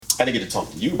I didn't get to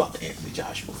talk to you about the Anthony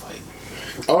Joshua fight.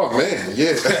 Oh man,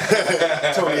 yeah.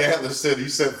 Tony Atlas said he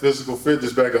set physical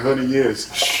fitness back 100 years.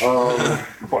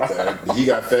 He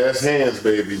got fast hands,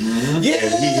 baby. Yeah.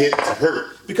 And he hit to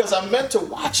hurt. Because I meant to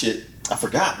watch it. I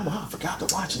forgot to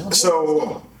watch it.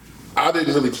 So I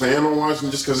didn't really plan on watching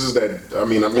just because it's that. I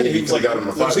mean, he was like, got him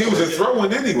a fight. He was a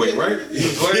throwing anyway, right? He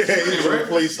was right? a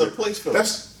place.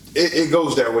 It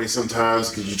goes that way sometimes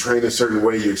because you train a certain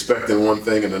way, you're expecting one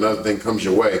thing and another thing comes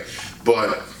your way.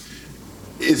 But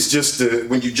it's just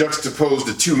when you juxtapose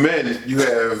the two men, you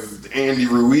have Andy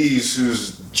Ruiz,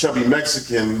 who's chubby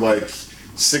Mexican, like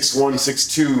 6'1",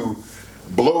 6'2",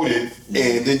 bloated,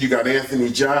 and then you got Anthony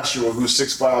Joshua, who's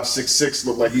 6'5", 6'6",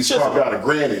 look like he's carved out of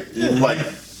granite, like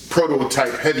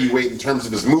prototype heavyweight in terms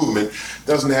of his movement.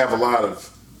 Doesn't have a lot of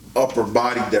upper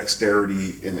body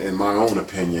dexterity, in my own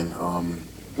opinion.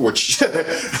 Which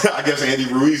I guess Andy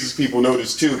Ruiz's people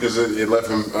noticed too, because it left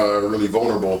him really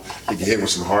vulnerable. He could hit with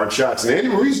some hard shots, and Andy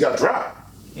Ruiz got dropped,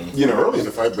 early in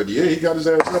the fight. But yeah, he got his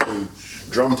ass up and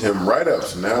drummed him right up.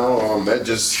 So now that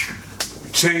just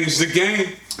changed the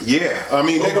game. Yeah, I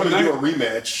mean they're going to do a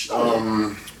rematch.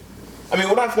 I mean,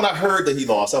 when I heard that he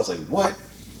lost, I was like, what?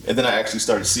 And then I actually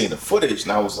started seeing the footage,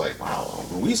 and I was like, wow,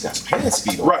 Ruiz got some hand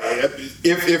speed on. Right.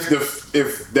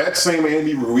 If that same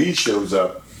Andy Ruiz shows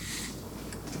up,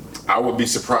 I would be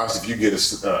surprised if you get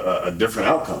a different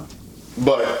outcome.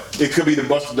 But it could be the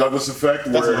Buster Douglas effect,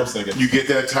 where you get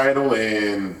that title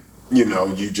and you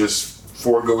just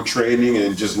forego training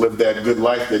and just live that good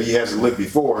life that he hasn't lived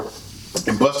before.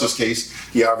 In Buster's case,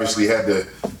 he obviously had the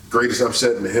greatest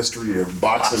upset in the history of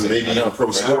boxing, maybe even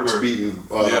pro sports, beating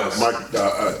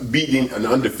an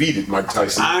undefeated Mike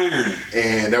Tyson. Iron.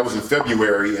 And that was in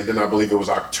February, and then I believe it was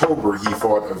October he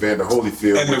fought Evander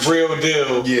Holyfield. And the real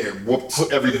deal. Yeah, whooped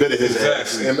every bit of his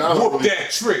ass. And whooped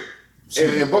that trick.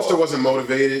 And Buster wasn't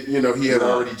motivated. He had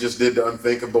already just did the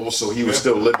unthinkable, so he was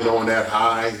still living on that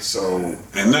high. So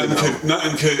and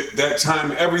nothing could that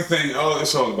time everything. Oh,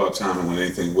 it's all about timing with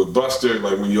anything. With Buster,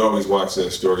 like when you always watch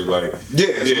that story, like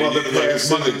his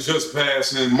mother just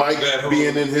passing. Mike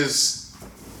being in his,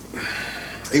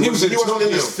 he wasn't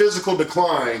in his physical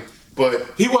decline, but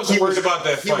he wasn't worried about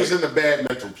that fight. He was in a bad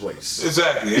mental place.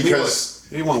 Exactly, because.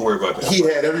 He wasn't worried about that. He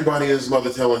had everybody and his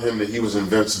mother telling him that he was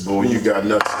invincible. You got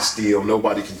nuts to steal.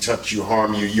 Nobody can touch you,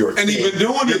 harm you. You're a and king. He's been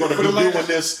doing You're going to be doing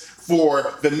this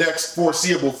for the next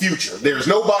foreseeable future. There's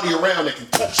nobody around that can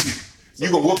touch you.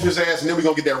 You're going to whoop his ass, and then we're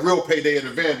going to get that real payday at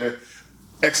Evander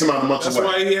X amount of months away.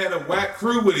 That's why he had a whack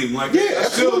crew with him. Like, yeah, I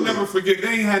still never forget. They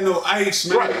ain't had no ice,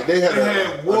 man. Right. They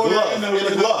had water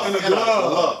a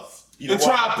glove. And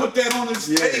try to put that on his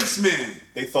face, man.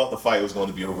 They thought the fight was going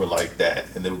to be over like that,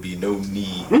 and there would be no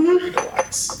need for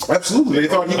ice. Absolutely. They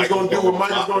thought he was going to do what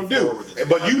Mike was going to do.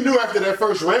 But you knew after that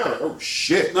first round, oh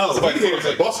shit. No,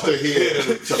 Buster here.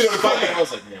 I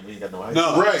was like, man, we ain't got no ice.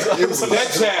 No. Right.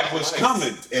 That jab was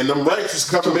coming. And them rights was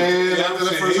coming, man. After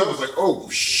that first round, I was like, oh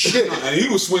shit. And he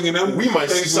was swinging them. We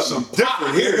might see something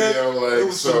different here,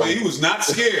 He was not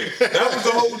scared. That was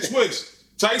the whole twist.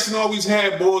 Tyson always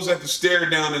had bulls that could stare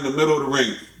down in the middle of the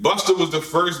ring. Buster was the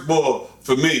first bull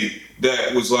for me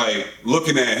that was like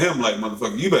looking at him like,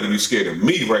 motherfucker, you better be scared of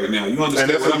me right now. You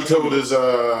understand? And that's what he told his,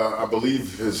 I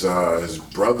believe his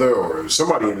brother or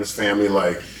somebody in his family,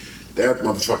 like, that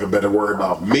motherfucker better worry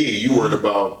about me. You worried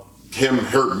about him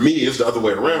hurting me. It's the other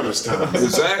way around this time.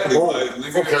 Exactly.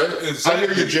 Okay. Exactly. I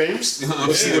hear you, James.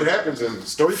 Let's see what happens. And the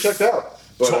story checked out.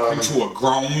 But, talking to a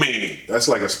grown man. That's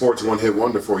like a sports one-hit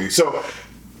wonder for you. So,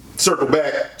 circle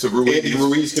back to Ruiz. Andy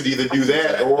Ruiz could either do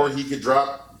that or he could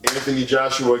drop Anthony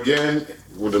Joshua again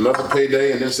with another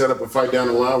payday and then set up a fight down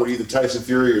the line with either Tyson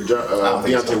Fury or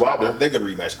Deontay Wilder. They're going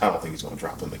to rematch. I don't think he's going to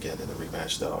drop him again in the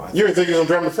rematch, though. You didn't think he was going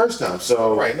to drop him the first time,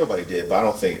 so... Right, nobody did, but I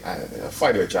don't think... A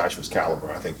fighter of Joshua's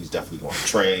caliber, I think he's definitely going to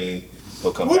train.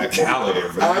 He'll come back.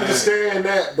 I understand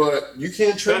that, but you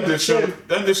can't train the chin.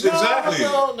 Exactly.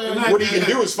 No. What he can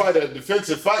do is fight a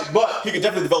defensive fight, but... He can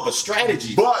definitely develop a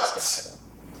strategy. But...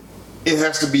 it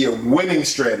has to be a winning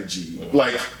strategy.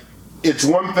 Like, it's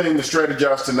one thing to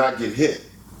strategize to not get hit.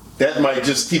 That might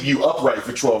just keep you upright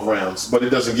for 12 rounds, but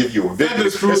it doesn't give you a victory.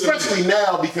 Especially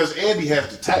now because Andy has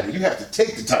the title. You have to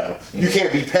take the title. You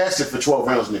can't be passive for 12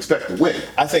 rounds and expect to win.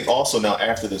 I think also now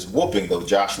after this whooping, though,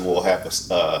 Joshua will have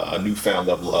a newfound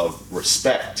level of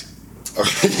respect.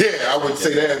 Yeah, I would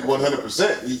say that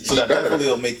 100%. So that definitely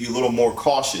will make you a little more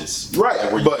cautious. Right,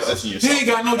 but he ain't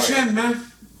got no chin, man.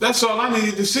 That's all I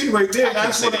needed to see right there. I can't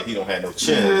That's say what that he don't have no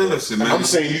chin. Man, listen, man. I'm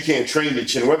saying you can't train the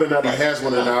chin. Whether or not he has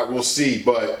one or not, we'll see.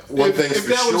 But one thing's if for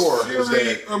that was sure Fury is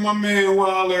that or my man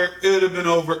Wilder, it would have been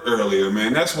over earlier,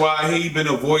 man. That's why he been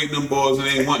avoiding them balls and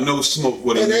ain't want no smoke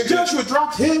with him. and then Joshua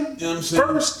dropped him You know what I'm saying?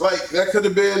 first. Like that could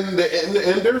have been the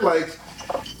ender. Like,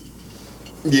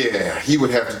 yeah, he would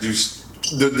have to do.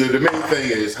 The main thing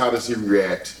is how does he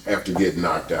react after getting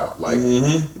knocked out? Like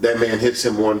that man hits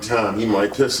him one time, he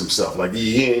might piss himself. Like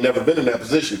he ain't never been in that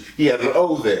position. He had an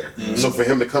O there, so for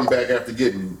him to come back after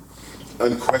getting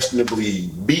unquestionably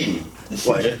beaten,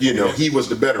 like he was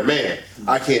the better man.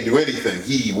 I can't do anything.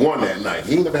 He won that night.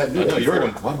 He never had to do I know that. you're before.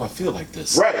 like, why do I feel like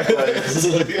this? Right.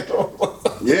 Like,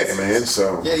 yeah, man.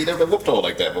 So Yeah, you never been whooped all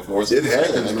like that before. So it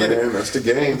happens, I get it. man. That's the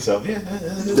game. So yeah,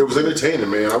 It was entertaining,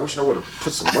 man. I wish I would have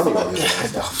put some money on it.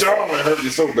 Oh, it hurt me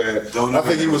so bad. I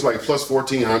think he was like plus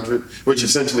 1,400, which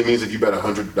essentially means if you bet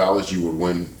 $100, you would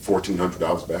win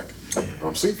 $1,400 back.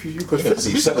 See if you put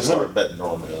 50, you said 700. start betting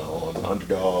on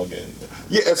underdog and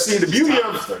Yeah, see, the beauty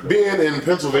of being in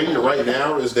Pennsylvania right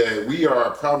now is that we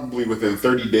are probably within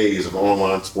 30 days of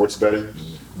online sports betting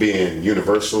being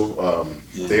universal.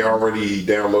 They already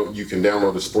you can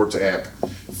download the sports app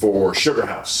for Sugar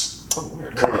House.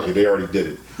 Currently, they already did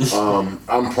it.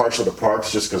 I'm partial to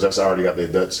Parks just because that's already got their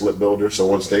bet slip builder. So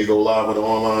once they go live with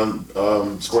online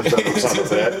sports betting, I'm signing up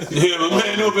for that. Yeah, my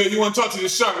man, no, man, you want to talk to the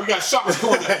shark? We got Shark's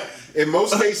Corner. In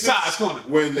most cases, Size corner.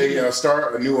 when they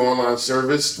start a new online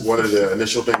service, one of the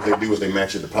initial things they do is they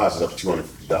match your deposit up to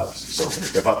 $250. So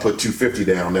if I put $250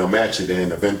 down, they'll match it,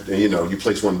 and you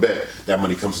place one bet, that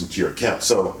money comes into your account.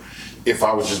 So if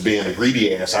I was just being a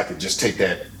greedy ass, I could just take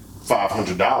that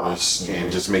 $500 and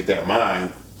just make that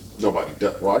mine. Nobody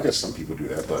does. Well, I guess some people do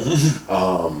that, but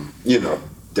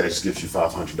that just gives you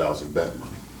 $500 in bet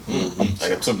money. I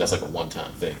assume that's like a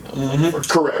one-time thing.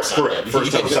 Correct.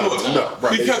 First time. No,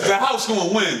 right. Because the house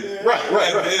gonna win. Right.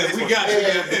 Yeah, we got you. And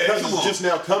Yeah, because come it's on. just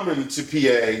now coming to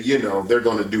PA, they're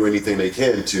going to do anything they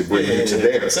can to bring you to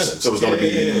theirs. So it's going to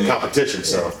be competition.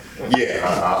 So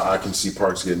I can see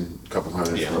Parks getting a couple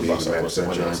hundred Yeah, from I'm being about a to man some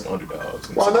money on giant. some underdogs.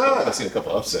 Why not? I've seen a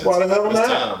couple upsets. Why the hell It's not?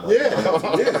 time,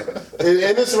 right? Yeah.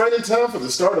 And it's right in time for the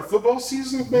start of football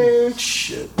season, man.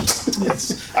 Shit.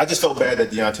 Yes. I just felt bad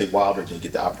that Deontay Wilder didn't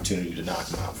get the opportunity to knock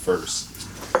him out first.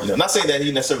 Not saying that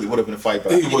he necessarily would have been a fight,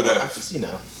 but He would have.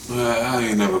 I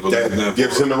ain't never believed That that.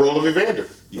 gives him the role of Evander.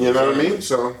 You know what I mean?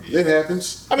 So it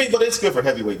happens. I mean, but it's good for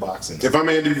heavyweight boxing. If I'm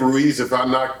Andy Ruiz, if I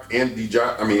knock Anthony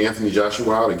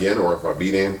Joshua out again, or if I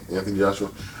beat Anthony Joshua,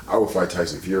 I would fight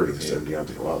Tyson Fury instead of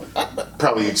Deontay Wilder.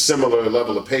 Probably similar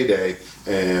level of payday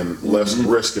and less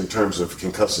risk in terms of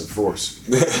concussive force.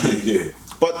 Yeah.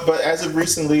 But as of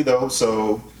recently, though,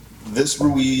 so this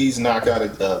Ruiz knockout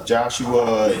of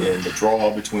Joshua and the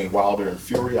draw between Wilder and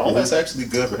Fury, all that's actually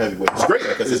good for heavyweight. It's great.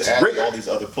 because It's it's adding great. all these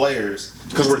other players.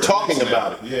 Because we're talking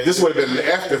about it. Yeah. This would have been an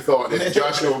afterthought if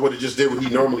Joshua would have just did what he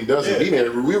normally does and beat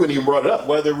him. We wouldn't even brought it up.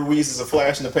 Whether Ruiz is a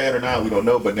flash in the pan or not, we don't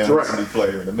know. But now Right. he's a new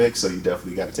player in the mix, so you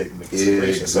definitely got to take him into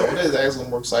consideration. So Exactly. it is actually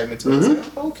more exciting to it.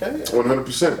 Okay,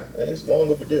 100%. it's long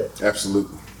overdue.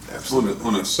 Absolutely.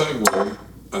 On a segue,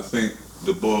 I think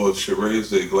the boys should raise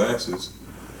their glasses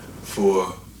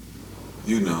for,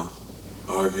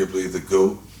 arguably the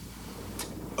GOAT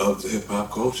of the hip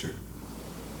hop culture.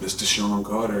 Mr. Sean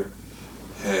Carter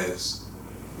has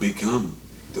become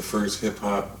the first hip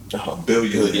hop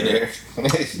billionaire.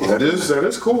 That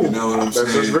is cool. You know what I'm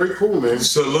That's saying? very cool, man.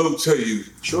 Salute to you,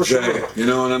 Sure. Jay. You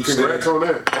know what I'm Congrats saying? on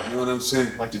that. You know what I'm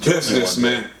saying? Like the Jordan Business, one.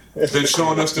 man. Been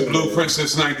showing us the blueprint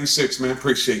since '96, man.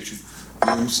 Appreciate you. You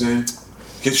know what I'm saying?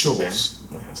 Get yours.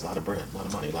 Man, it's a lot of bread, a lot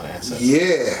of money, a lot of assets.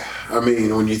 Yeah. I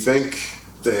mean, when you think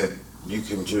that you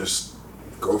can just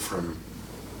go from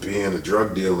being a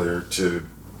drug dealer to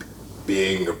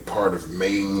being a part of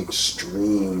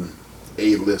mainstream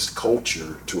A-list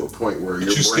culture to a point where But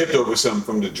you skipped over something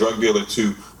from the drug dealer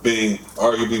to being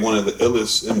arguably one of the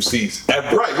illest MCs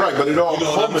ever. Right, but it all You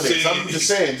know what I'm culminates. saying? I'm just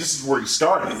saying, this is where he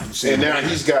started. saying? And now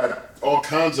he's got all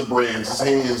kinds of brands, his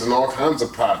hands in all kinds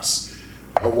of pots.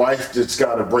 A wife that's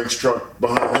got a Brinks truck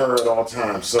behind her at all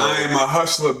times. So I am a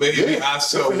hustler, baby. Yeah, I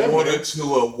sell good for him, water man. to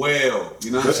a whale.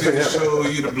 You know what I'm Good for saying? him. Show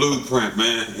you the blueprint,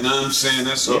 man. You know what I'm saying?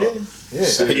 That's all. Yeah,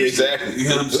 Seriously. exactly. You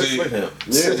know what I'm Good saying? for him.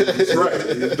 yeah, that's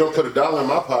right. You don't put $1 in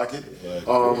my pocket. But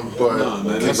No, man.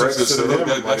 That's, congrats just to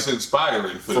him. that's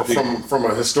inspiring for the Like, people. from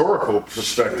a historical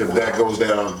perspective, that goes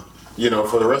down,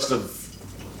 for the rest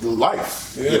of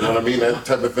life. Yeah. You know what I mean? That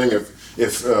type of thing.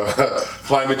 If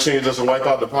climate change doesn't wipe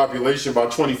out the population by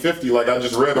 2050, like I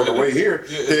just read on the way here,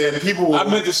 then people will I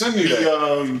meant to send you be,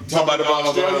 that. Talk about the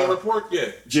Australian uh, report? Yeah.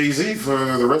 Jay-Z for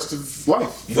the rest of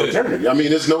life, for Yeah. eternity. I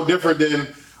mean, it's no different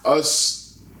than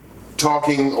us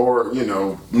talking or,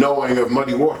 knowing of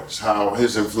Muddy Waters, how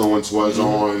his influence was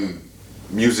on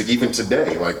music even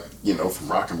today, like, from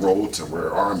rock and roll to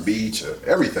where R&B to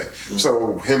everything.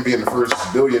 So him being the first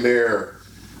billionaire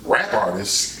rap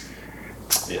artist,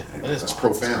 Yeah, that's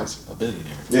profound. A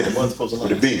billionaire. Yeah, It wasn't supposed to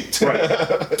with a last. B.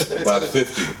 Right. About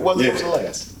 50. It wasn't Yeah. supposed to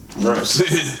last. You know what I'm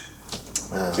saying?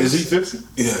 Is he 50?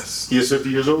 Yes. He is 50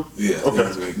 years old? Yeah. Okay.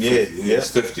 he's like Yeah, 50. yeah. He's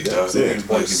 50, dog. Yeah, He's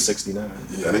like, 69.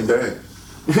 That ain't bad.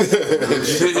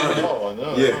 Oh,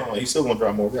 no, Yeah. no. He's still going to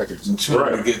drop more records. I'm trying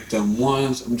to Right. get them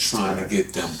ones. I'm trying to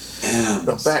get them Now,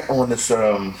 M's. back on this,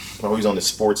 always on the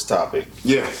sports topic.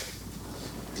 Yeah.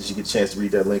 Did you get a chance to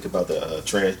read that link about the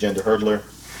transgender hurdler?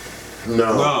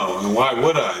 No. No, and why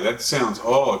would I? That sounds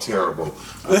all terrible.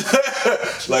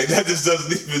 Like that just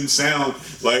doesn't even sound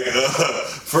like.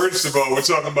 First of all, we're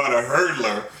talking about a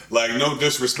hurdler. Like no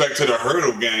disrespect to the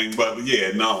hurdle gang, but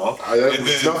yeah, no. That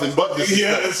was nothing but disrespect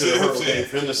yeah, to that's the what I'm hurdle saying. gang.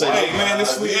 For him to say Hey that, man,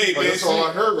 this but hey man, that's all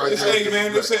I heard right there. Hey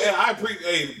man, listen,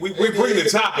 we bring the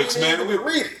topics, man. We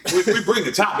bring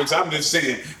the topics. I'm just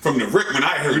saying from the Rick when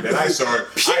I heard that I saw it.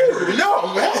 I heard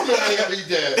No, man, I ain't read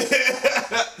that.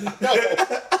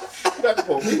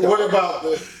 What about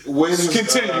the women's?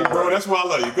 continue, bro. That's why I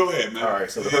love you. Go ahead, man. All right,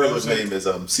 so the You know what hurdler's I'm saying? name is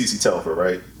Cece Telfer,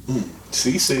 right?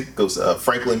 CC. Goes to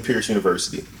Franklin Pierce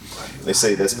University. They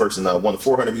say this person won the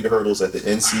 400-meter hurdles at the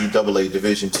NCAA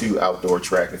Division II Outdoor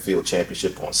Track and Field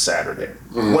Championship on Saturday.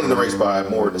 Winning the race by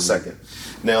more than a second.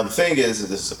 Now, the thing is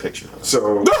this is a picture.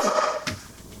 So,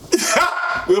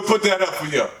 We'll put that up for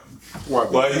you.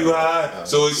 Why you high?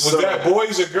 So was So- that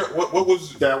boys or girl? What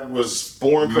was? that was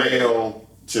Born male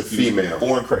to female.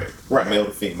 Born Craig, male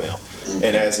to female.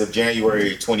 And as of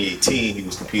January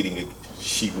 2018,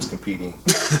 she was competing.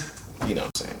 You know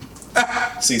what I'm saying?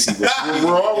 Cece was,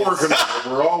 We're all working on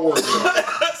it. We're all working on it.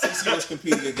 Cece was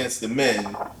competing against the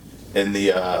men in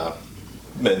the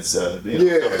men's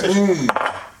Yeah. competition.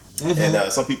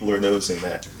 And some people are noticing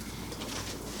that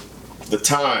the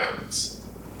times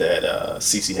that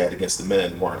Cece had against the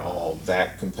men weren't all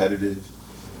that competitive.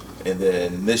 And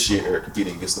then this year,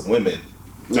 competing against the women,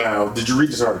 Now, did you read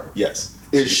this article? yes.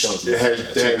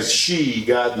 Has she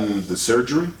gotten the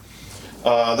surgery?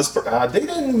 They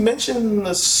didn't mention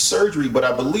the surgery, but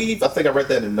I think I read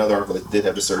that in another article that did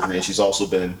have the surgery, and she's also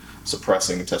been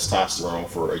suppressing testosterone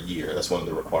for a year. That's one of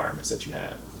the requirements that you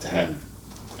have to have,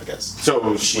 I guess.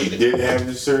 So she did have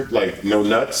the surgery? Like, no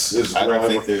nuts? I don't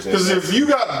think there's any Because if you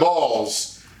got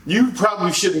balls, you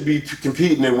probably shouldn't be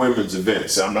competing in women's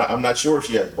events. So I'm not sure if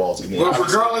she had balls again. Well,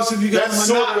 regardless if you got That's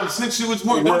them or sort not, of since she was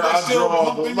more, Where don't I that still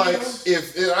draw, pump in like,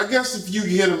 you? I guess if you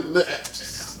hit them,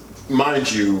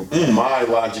 mind you, my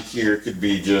logic here could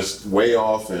be just way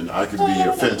off, and I could be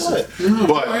offensive.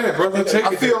 But Go ahead, brother, take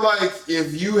I it feel there. like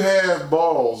if you have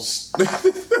balls,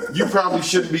 you probably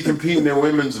shouldn't be competing in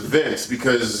women's events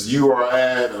because you are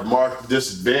at a marked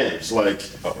disadvantage. Like,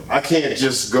 I can't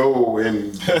just go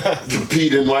and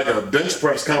compete in like a bench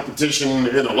press competition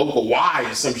in a local Y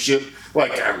or some shit.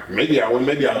 Like, maybe I win,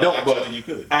 maybe I don't, but actually, you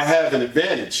could. I have an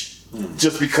advantage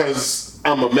just because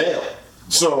I'm a male.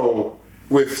 So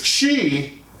with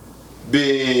she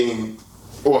being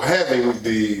or having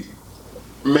the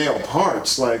male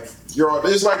parts, like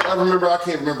it's like I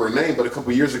can't remember her name, but a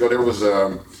couple years ago there was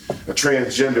a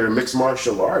transgender mixed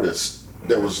martial artist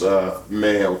that was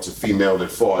male to female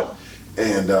that fought.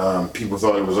 And people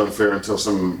thought it was unfair until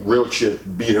some real chick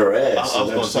beat her ass. I was and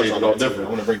that gonna just touch made on it all that too. different. I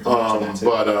wanna bring the touch on that too.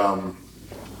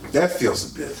 But that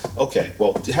feels a bit. Okay,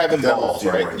 well, having That balls,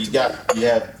 don't feel right? right You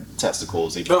to have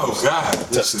testicles. They Oh produce God,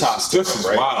 this testosterone, is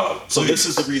right? wild. So this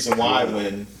is the reason why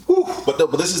but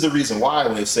this is the reason why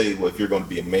when they say, well, if you're going to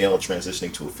be a male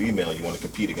transitioning to a female, you want to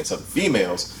compete against other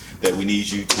females, that we need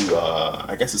you to,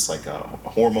 I guess it's like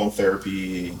hormone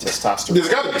therapy, testosterone. There's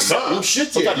got to be something. Shit,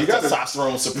 Some yeah. kind You of got to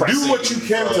testosterone suppressing. do what you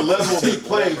can to level the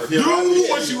playing field. Do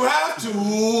what you have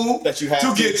to That you have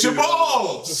to to get your do.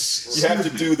 balls. You have to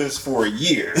do this for a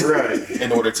year, Right.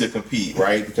 in order to compete,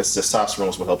 right? Because testosterone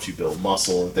is what helps you build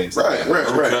muscle and things Right, like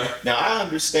that. right. Okay. Now I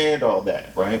understand all that,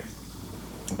 right?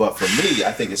 But for me,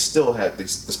 I think it still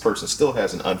this person still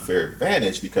has an unfair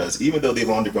advantage because even though they've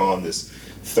undergone this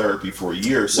therapy for a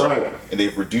year or so, Right. and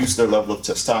they've reduced their level of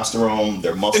testosterone,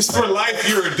 their muscle It's for life.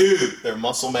 You're a dude. their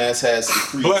muscle mass has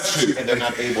Bless decreased, you. and they're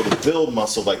not able to build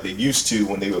muscle like they used to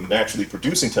when they were naturally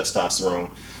producing testosterone.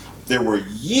 There were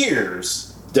years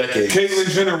Decades. Caitlyn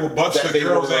Jenner will bust that a they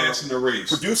girl's were ass in the race.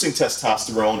 producing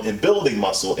testosterone and building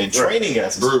muscle and training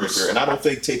as a Bruce. sprinter. And I don't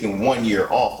think taking 1 year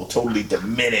off will totally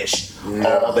diminish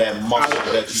all that muscle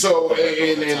that you So, put back all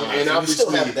the and time. So you obviously,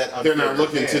 still have that they're not unfair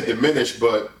looking to advantage. diminish,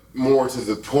 but more to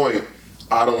the point,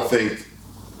 I don't think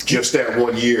just that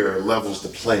 1 year levels the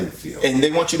playing field. And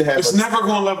they want you to have It's never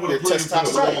going to level the your playing field.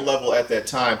 testosterone level at that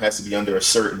time has to be under a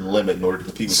certain limit in order to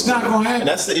compete with It's the not women. gonna happen. And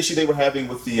that's the issue they were having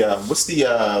with the what's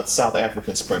the South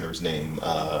African sprinter's name?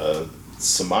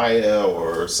 Samaya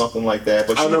or something like that.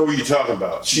 But I know what you're talking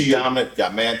about. she dominant,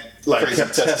 got mad, Like, crazy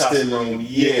kept testing, testosterone.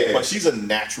 yeah. But she's a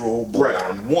natural born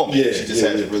Right. woman. Yeah, She just yeah,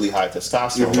 has yeah. really high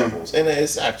testosterone levels, and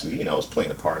it's actually it's playing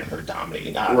a part in her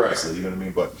dominating. Obviously, you know what I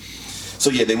mean. But so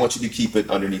yeah, they want you to keep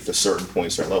it underneath a certain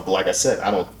point, certain level. But like I said,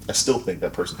 I still think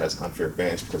that person has an unfair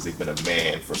advantage because they've been a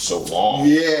man for so long.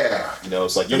 Yeah.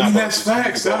 It's like I you're mean, not. that's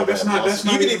facts, though. That's not You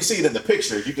can even- even see it in the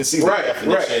picture. You can see the Right,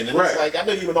 definition, right, and right. it's like I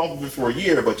know you've been off of it for a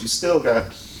year, but you still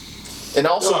got. And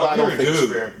also, No, I don't you're a think it's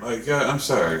dude. fair. Like, I'm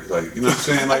sorry. Like, you know what I'm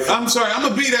saying? Like, I'm sorry. I'm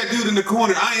gonna be that dude in the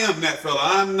corner. I am that fella.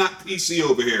 I'm not PC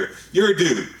over here. You're a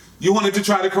dude. You wanted to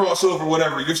try to cross over,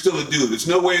 whatever. You're still a dude. There's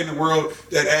no way in the world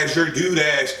that as your dude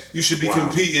ass, you should be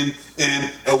competing in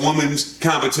a woman's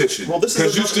competition. Well, this is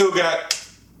because you another- still got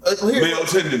Here- male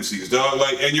tendencies, dog.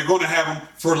 Like, and you're gonna have them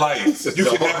for life. You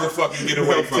can never fucking get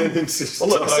away from them. Well,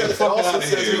 look, Like, it fuck also outta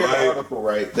says here, in the right? article,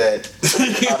 right, that You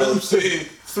know out what I'm of saying?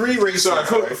 3 races, Sorry,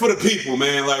 right, for the people,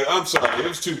 man. Like, I'm sorry.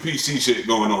 There's too PC shit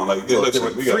going on. Like, look, listen,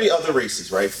 there were we got 3 other races,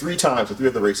 right? 3 times, or 3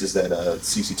 other races that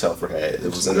CC Telford had. It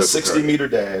was in the That's 60-meter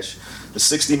dash, the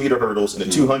 60-meter hurdles, and the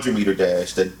 200-meter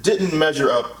dash that didn't measure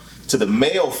up to the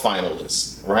male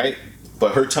finalists, right?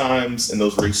 But her times in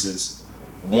those races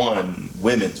won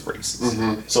women's races.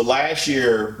 So last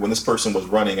year, when this person was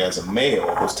running as a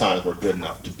male, those times were good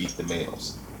enough to beat the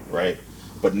males, right?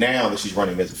 But now that she's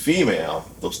running as a female,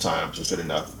 those times are good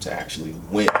enough to actually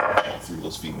win through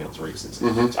those females' races.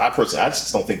 So I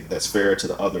just don't think that's fair to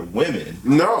the other women.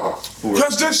 No. Who are,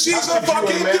 Because she's a Could you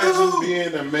fucking imagine dude.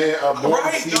 being a man, a born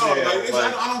Right, female, dog,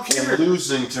 like, I don't care. and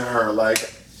losing to her?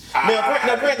 Like,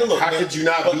 now, granted, look, how now- could you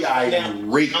not but be now,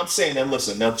 irate? I'm saying that,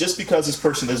 listen, now just because this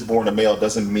person is born a male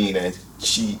doesn't mean that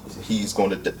he's going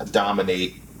to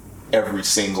dominate every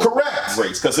single Correct.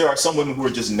 race. Because there are some women who are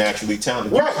just naturally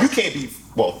talented. Right. You can't be,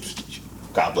 well,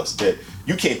 God bless the dead,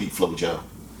 you can't beat Flo Jo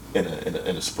in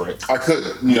a sprint. I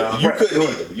couldn't. No, You couldn't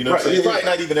either. You know what I'm saying? You're yeah, probably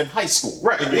not even in high school.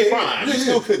 Right, In your yeah, prime. yeah, You yeah.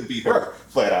 still couldn't beat her Right.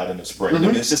 flat out in a sprint. I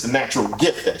mean, it's just a natural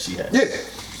gift that she has. Yeah.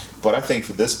 But I think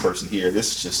for this person here,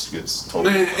 this just is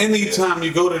totally. Man, anytime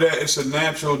you go to that, it's a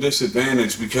natural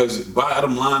disadvantage because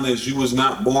bottom line is you was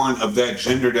not born of that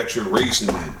gender that you're racing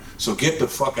in. So get the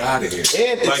fuck out of here.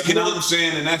 And it's like, you know more- what I'm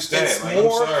saying? And that's that. It's Like, I'm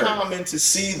more sorry. common to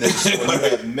see this when you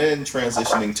have men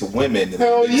transitioning to women and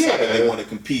Hell they decide that yeah. they want to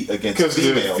compete against Because the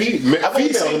females. I've only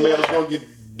female seen male's one- going to get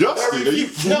dusted. Are you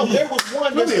No, there was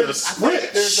one. Really, There a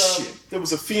sprint. there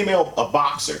was a female, a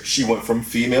boxer. She went from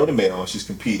female to male. And she's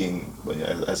competing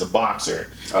as a boxer.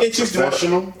 A And she's doing-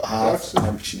 professional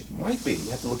boxer? She might be.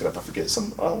 You have to look it up. I forget.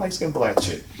 Some light skinned black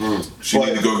chick. She But-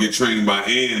 need to go get trained by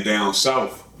Ann down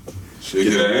south. She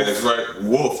get her ass right.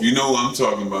 Wolf, you know what I'm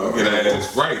talking about. Get her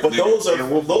ass right. But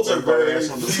nigga. those are very ass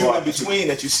on the few block. in between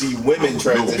that you see women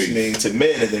transitioning to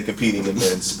men and then competing in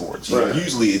men's sports. You know, Right.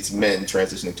 usually it's men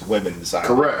transitioning to women.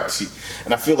 Deciding Correct. to compete.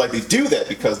 And I feel like they do that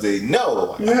because they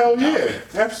know. Like, Hell yeah.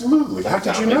 Absolutely. How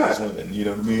could you not? Women, you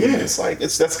know what I mean? Yeah. It's like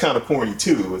that's kind of corny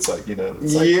too. It's like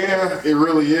it's like, Yeah, it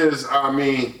really is. I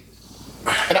mean,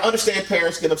 And I understand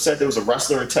parents get upset. There was a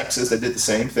wrestler in Texas that did the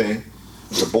same thing.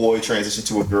 The boy transitioned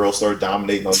to a girl, started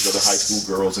dominating all these other high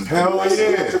school girls. And hell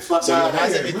yeah. So how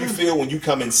does that make you feel when you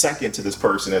come in second to this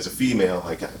person as a female?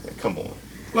 Like, come on.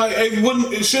 Like,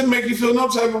 it shouldn't make you feel no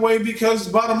type of way because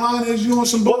bottom line is you on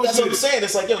some Well, bullshit. that's what I'm saying.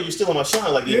 It's like, yo, you're still on my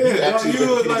shine. Like, Yeah, you dog, actually you would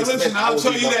would, be like, the listen, champ. I'll I would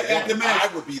tell be you that number at the one. match.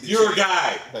 I would be the You're a champ.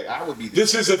 guy. Like, I would be the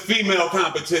This is a female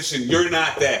competition. You're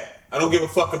not that. I don't give a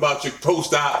fuck about your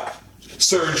post-op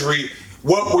surgery.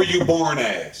 What were you born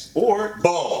as? Or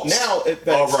Balls. Now it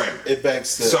begs, All right. it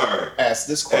begs to Sorry. ask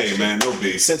this question. Hey, man, no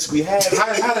beef. Since we have, how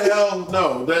the hell?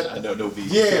 No, I that. know no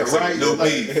beef. Yeah, right. No like,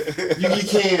 beef. you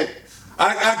can't.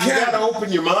 I You can't. gotta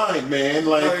open your mind, man.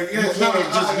 Like, Yeah, you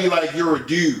can't just be like you're a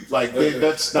dude. Like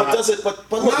that's But not. does it? But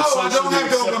No, look, I don't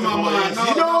have to open my mind. No.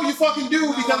 You know you fucking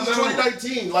do because it's No.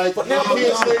 2019. Like But you no, can't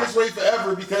no. stay this way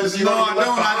forever because you're No, gonna get I left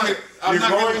don't. behind. I'm You're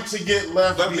not going gonna- to get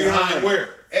left Left behind where?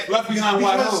 Left behind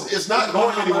why? Because it's not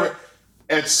going anywhere.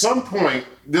 At some point,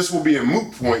 this will be a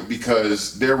moot point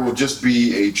because there will just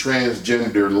be a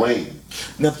transgender lane.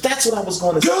 now that's what I was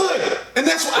going to say. Good. And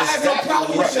that's why I have no Exactly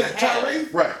problem with what that, you have. Tyree.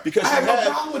 Right. Because I have you no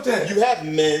have, problem with that. You have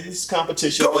men's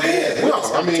competition. Go and you have ahead. women's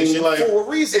No, I mean, competition like, for a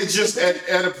reason. it's just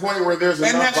at a point where there's And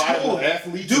enough that's viable cool.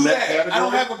 athletes Do in that. category. I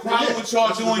don't have a problem Yeah. with y'all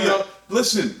Let's do doing that. your.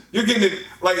 Listen, you're getting it.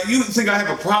 Like, you think I have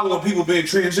a problem with people being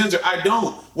transgender? I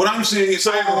don't. What I'm saying is,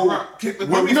 I have a So,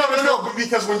 problem. no, but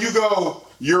because when you go,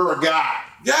 you're a guy.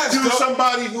 Yes, to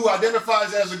somebody who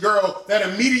identifies as a girl that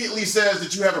immediately says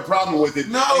that you have a problem with it.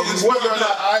 No, and it's whether not. or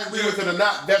not I agree with it or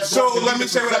not, that's So going to let be me the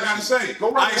say what I gotta perception. say.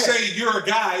 Go right I ahead. say you're a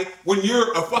guy when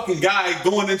you're a fucking guy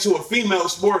going into a female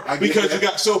sport I get because that. you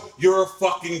got you're a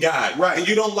fucking guy. Right. And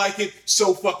you don't like it,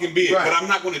 so fucking be it. Right. But I'm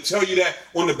not gonna tell you that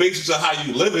on the basis of how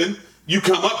you living. You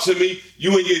come up to me,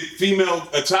 you in your female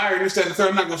attire, this, that, and the third.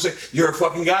 I'm not gonna say you're a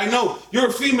fucking guy. No, you're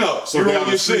a female. So you're down on the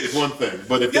your street shit. is one thing,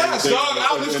 but if Yes, they- dog,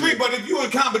 out the street. But if you in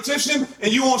competition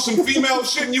and you on some female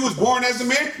shit and you was born as a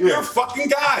man, you're a fucking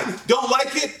guy. Don't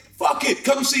like it? Fuck it.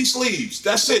 Come see Sleeves.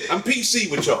 That's it. I'm PC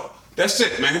with y'all. That's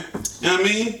it, man. You know what I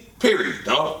mean? Period,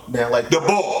 dog. Man, like the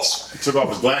balls. He took off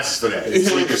his glasses for that,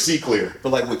 so he could see clear. But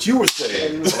like what you were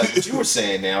saying,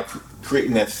 now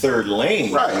creating that third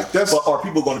lane. Right, But are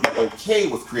people going to be okay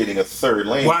with creating a third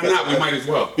lane? Why not? We might as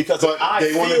well. Because But I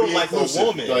they wanna feel be like inclusive, a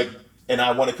woman, like- and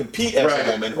I want to compete as Right.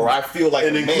 a woman, or I feel like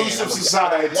An a man. inclusive I don't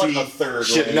society want a third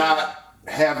should lane. not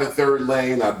have a third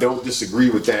lane. I don't disagree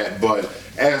with that, but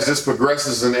as this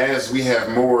progresses and as we have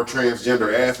more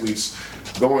transgender athletes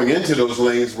going into those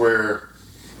lanes where,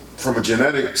 from a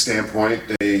genetic standpoint,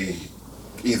 they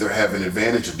either have an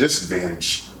advantage or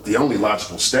disadvantage, the only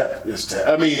logical step is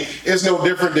to, I mean, it's no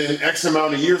different than X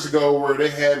amount of years ago where they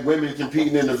had women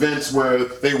competing in events where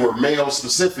they were male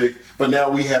specific, but now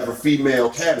we have a female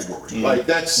category. Like,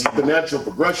 that's the natural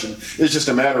progression. It's just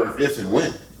a matter of if and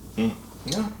when.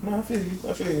 No, I feel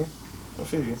you.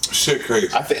 Shit crazy.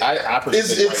 I think I personally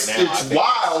It's right now. I it's think-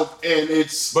 wild, and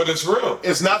But it's real.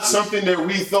 it's not something that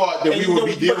we thought that And we you would know,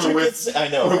 be but you dealing with can say- I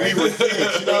know, when right? we were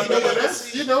kids.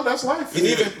 That's life. And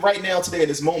even right now, today, in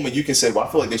this moment, you can say, "Well,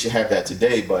 I feel like they should have that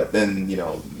today," but then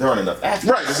there aren't enough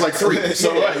athletes. Right, it's like 3.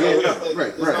 So right, There's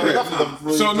not enough of them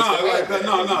really So just no, to have that.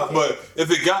 no. But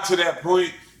if it got to that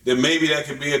point, then maybe that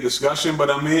could be a discussion. But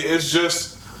I mean, it's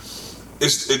just,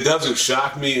 it doesn't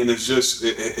shock me, and it's just,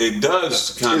 it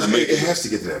does kind of make It has to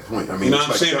get to that point. I mean, You know what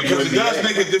I'm it's saying? like Because it does WNBA.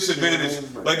 make a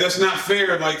disadvantage. Like that's not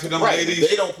fair. Like to them Right, ladies.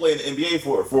 they don't play in the NBA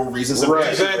for reasons. Right,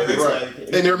 Exactly. right. Like,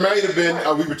 And there might have been,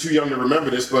 we were too young to remember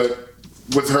this, but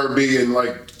with her being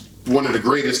like one of the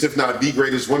greatest, if not the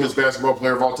greatest women's basketball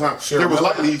player of all time, there was Miller.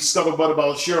 likely scuttlebutt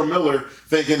about Cheryl Miller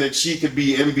thinking that she could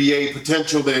be NBA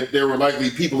potential, that there were likely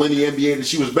people in the NBA that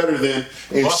she was better than,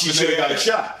 and Busting she should have their got a ass.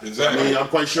 shot. Exactly. I mean, I'm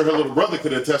quite sure her little brother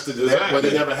could have attested to that, but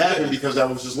it Exactly. never happened because that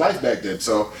was just life back then.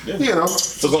 So, So I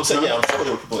was gonna say, I'm sure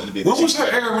there were people in the NBA. What was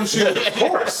her era when she? Of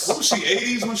course. What was she?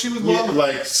 80s when she was Yeah, born?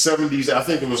 like 70s, I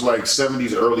think it was like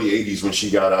 70s, early 80s when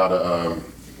she got out of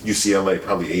UCLA,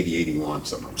 probably 80, 81,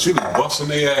 something like that. She was busting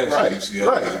their ass.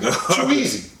 Right, right. Too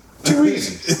easy. Too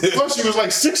easy. Plus, she was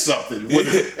like 6-something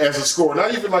with it as a score,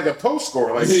 not even like a post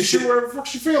score. Like, she shoot wherever the fuck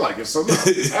she feel like it. So, no,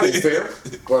 that ain't fair.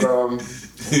 But,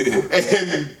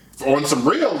 and on some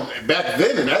real, back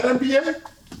then in that NBA,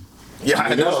 Yeah,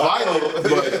 I it was know. violent,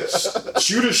 but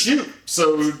shoot or shoot.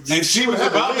 So, And she was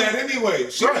about that anyway.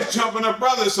 She Right. was jumping her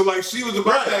brother, so like she was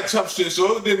about Right. that tough shit.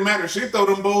 So it didn't matter. She throw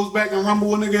them bowls back and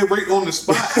rumble a nigga right on the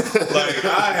spot. Like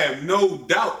I have no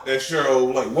doubt that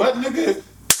Cheryl, like what nigga,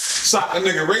 sock a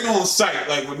nigga right on sight,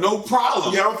 like with no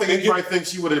problem. Yeah, I don't think And anybody thinks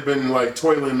she would have been like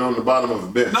toiling on the bottom of a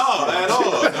bench. No, at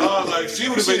all. No, like she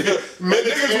would have been good.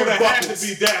 Niggas would have had to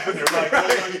be dapping her.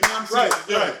 Like, you know what I'm saying?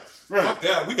 Right. Fuck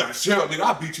that. We got Cheryl, nigga.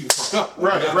 I'll beat you the fuck up.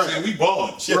 Right, You know what I'm right. saying? We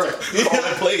balling. Shit. Right.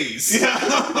 Calling plays. Yeah,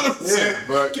 I'm saying?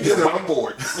 but Get on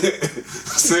board.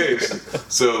 Seriously.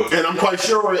 So, and I'm quite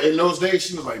sure in those days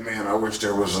she was like, man, I wish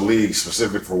there was a league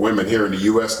specific for women here in the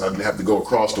U.S. and I didn't have to go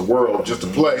across the world just to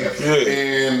play.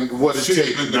 Yeah. And what it Shit,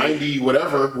 take, man. 90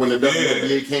 whatever, when the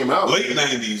WNBA came out. late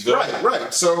 90s, though.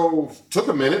 Right. So took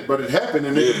a minute, but it happened,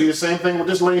 and it could be the same thing with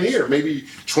this lane here. Maybe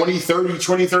 2030,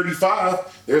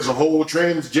 2035, there's a whole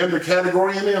transgender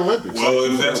category in the Olympics. Well,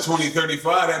 if that's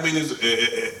 2035, that means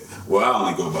well, I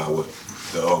only go by what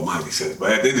the Almighty says.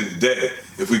 But at the end of the day,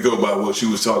 if we go by what she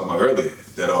was talking about earlier,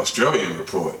 that Australian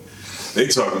report, they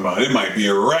talking about it might be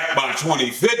a wrap by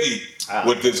 2050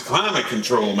 with this climate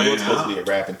control, It man. was supposed to be a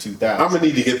rap in 2000. I'm gonna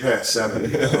need to get past 70.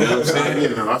 You know what I'm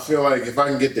saying? I feel like if I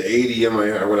can get to 80, I'm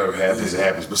like, whatever happens, it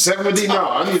happens. But 70, no,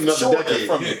 I need another Short decade.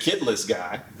 from the kidless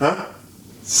guy. Huh?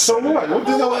 So what? What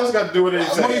the hell else got to do with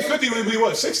anything? 2050 would be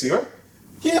what, 60, right?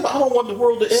 Yeah, but I don't want the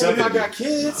world to end if I 70. got I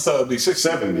kids. thought it'd be 60.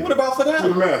 70. What about for Do the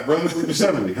them? math, brother. We'd be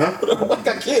 70, huh? I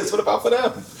got kids. What about for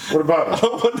them? What about I it?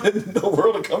 don't want the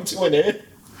world to come to an end.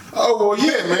 Oh, well,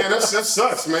 yeah, man. That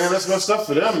sucks, man. That's messed up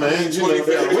for them, man. You know, they wish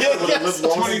they would've lived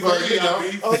longer, but, you know.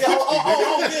 Oh yeah.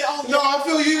 Oh yeah. No, I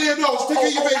feel you. Yeah, no, stick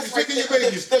in your babies. Stick in your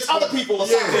babies. There's other people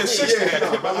Yeah, aside yeah,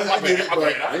 from me. I get it, but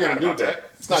I ain't gonna do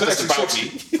that. It's not It's just about actually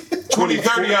me.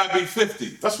 2030, I'd be 50.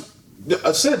 That's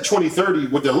I said 2030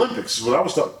 with the Olympics is what I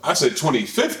was talking. I said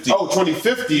 2050. Oh,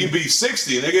 2050. You'd be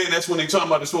 60, nigga, and that's when they talking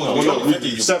about the supposed to Oh, be no, over. we'd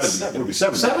be 70. We'd be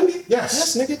 70. 70? Yes.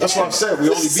 Yes, nigga, That's damn. what I said. We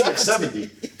only be at 70.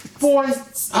 Boy,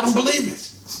 I don't believe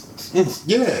it.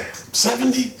 yeah.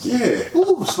 70? Yeah.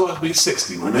 Ooh, it's supposed to be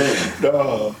 60, my man.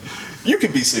 No. You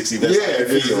could be 60. That's how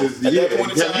you feel. At yeah. that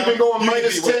point in Yeah, time, you've been going you could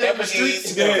minus be 10 whatever in the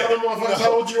streets. age- Yeah. Tell them motherfuckers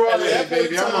how old you are. At that Yeah, point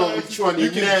baby, in I'm time, only 20. You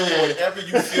can do whatever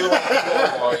you feel like you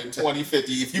are in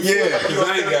 2050. If you feel Yeah. like you're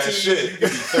I ain't got 13, shit. you can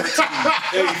be 13.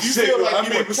 Hey, you shit, feel like I you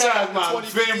mean, were besides cat in my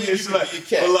 2050, family, you it's can like, be a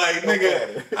cat. but like, Don't nigga,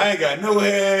 matter. I ain't got no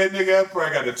head, nigga. I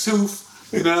probably got a tooth.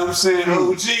 You know what I'm saying?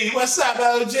 OG, what's up,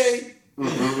 OG?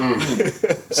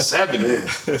 70.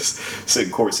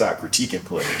 Sitting courtside critiquing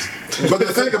players. But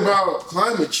the thing about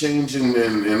climate change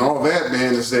and all that,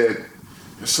 man, is that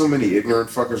there's so many ignorant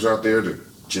fuckers out there that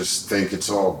just think it's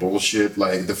all bullshit.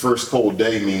 Like the first cold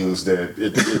day means that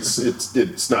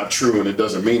it's not true and it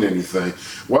doesn't mean anything.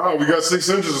 Wow, we got 6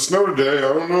 inches of snow today. I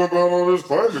don't know about all this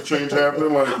climate change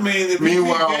happening. Like, I mean, if we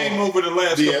game over the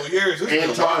last couple of years, it's been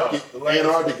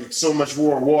Antarctic is so much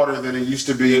more water than it used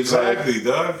to be. It's like exactly,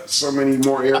 dog. so many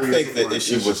more areas. I think the where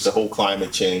issue it's with just- the whole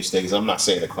climate change thing is I'm not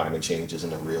saying that climate change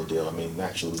isn't a real deal. I mean,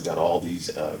 actually, we've got all these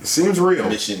it seems real.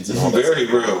 emissions and all that Very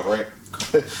stuff, real. right?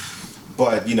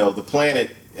 But, you know, the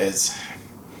planet is...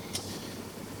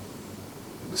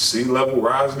 The sea level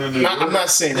rising in the I'm not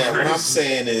saying that. What I'm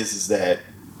saying is that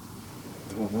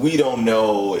we don't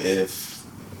know if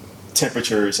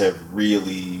temperatures have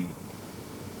really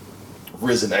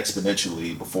risen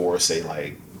exponentially before, say,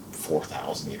 like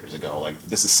 4,000 years ago. Like,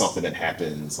 this is something that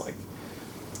happens like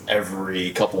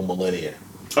every couple millennia.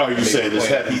 Oh, you saying this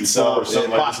happened heats before up or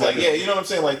something like like that? yeah, you know what I'm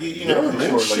saying? Like you know, Yeah, for man,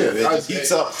 sure, like, shit. it just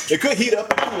heats up. It could heat up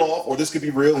and cool off, or this could be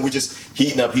real, and we just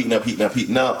heating up,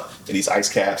 and these ice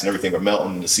caps and everything are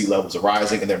melting, and the sea levels are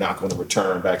rising, and they're not going to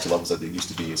return back to levels that they used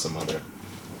to be in some other.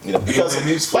 You know,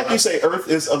 because like you say, Earth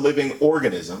is a living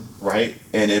organism, right?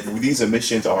 And if these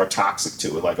emissions are toxic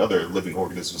to it, like other living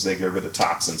organisms, they get rid of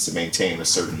toxins to maintain a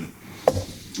certain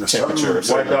temperature.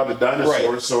 Wipe out the dinosaurs,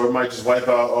 Right. so it might just wipe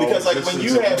out all Because like when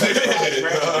you have, Yeah.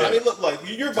 I mean, look, like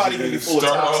your body can be full of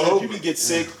Start all toxins. over. You can get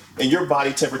sick, and your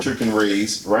body temperature can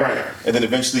raise, right? Right. And then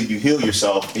eventually you heal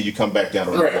yourself, and you come back down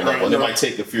to a Right, normal level. right, And it right. might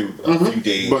take a few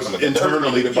days. But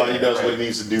internally, the body does what it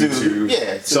needs to do to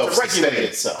to self-sustain. regulate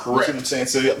itself. You Correct. see what I'm saying?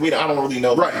 So I don't really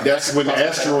know. Right, that's when the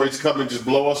asteroids come and just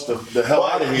blow us the hell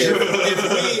out of here.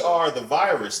 If we are the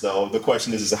virus, though, the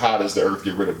question is how does the Earth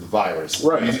get rid of the virus?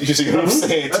 Right. You see what I'm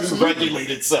saying? Absolutely. To regulate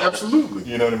itself. Absolutely.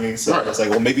 You know what I mean? So Right. it's like,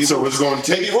 well, maybe So it's going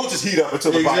to maybe take we'll just heat up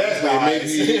until the exactly. virus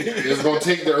Maybe dies. it's going to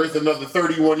take the Earth another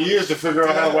 31 years to figure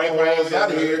out how to wipe our ass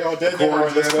out of here. Let's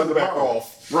according to that put other it back model.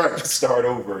 off. Right. Start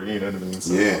over. You know what I mean?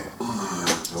 So, Yeah.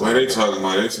 The way they talking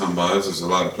about this is a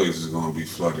lot of places going to be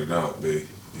flooded out, big.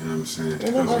 You know what I'm saying?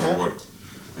 Because of the water.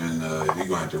 And you're going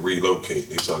to have to relocate.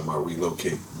 They talking about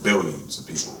relocate billions of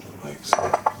people. Like, so,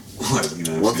 like you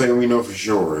know One what I'm saying? thing we know for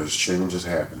sure is change is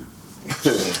happening.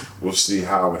 We'll see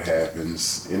how it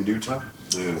happens in due time.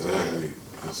 Yeah, exactly.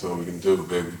 That's all we can do,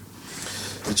 baby.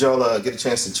 Did y'all get a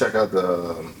chance to check out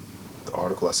the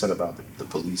article I sent about the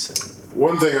police?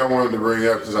 One thing I wanted to bring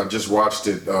up because I just watched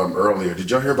it earlier. Did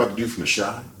y'all hear about the dude from The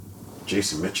Chi?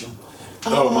 Jason Mitchell.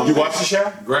 Oh, You watch The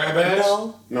Chi? Grab ass?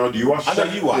 No, do you watch The I Chi?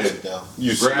 know you watch Yeah. it though.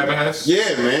 You Grab ass?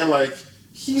 Yeah, man. Like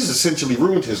he's essentially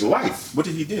ruined his life. What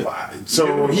did he do?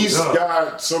 So he's Yeah.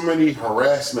 got so many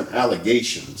harassment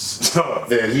allegations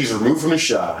that he's removed from The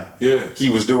Chi. Yeah. He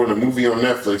was doing a movie on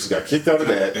Netflix, got kicked out of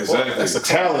that. Exactly. That's a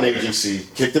talent agency,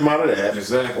 kicked him out of that.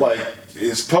 Exactly. Like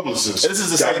his publicist. This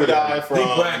is the got same rid of guy him. from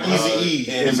Black Eazy-E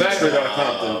and in Straight Outta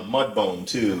Compton. Mudbone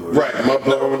too. or- Right,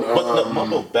 Mudbone.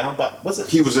 Mudbone Bound by what's it?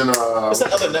 He was in What's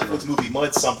that other Netflix movie?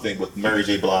 Mud something with Mary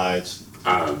J. Blige.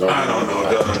 I don't I don't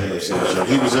know.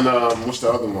 He was in what's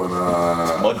the other one?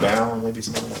 Mudbound, maybe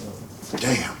something.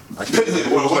 Damn. I can't think.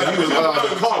 He was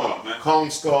the Kong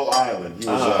Skull Island. He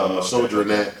was a soldier in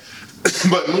that.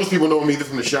 But most people know him either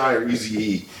from The Chi or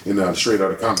Eazy-E in Straight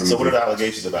Outta Compton. So what are the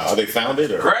allegations about? Are they founded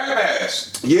or? Grab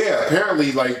ass. Yeah,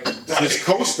 apparently, like his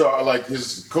co-star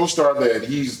that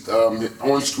he's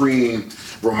on-screen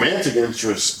romantic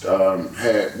interest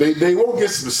had. They won't get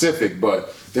specific,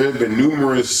 but there have been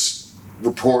numerous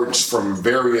reports from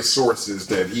various sources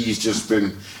that he's just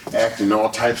been acting all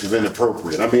types of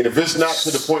inappropriate. I mean, if it's not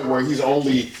to the point where he's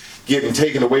only getting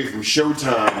taken away from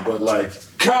Showtime, but like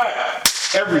Cut.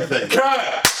 everything.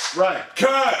 Cut. Right.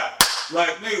 Cut. Like,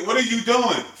 nigga, what are you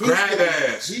doing? Grab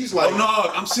ass. He's like, oh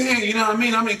no, I'm saying, you know what I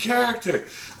mean? I'm in character.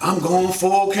 I'm going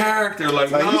full character. Like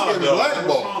he's nah, getting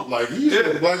blackballed. Like he's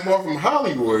getting blackballed from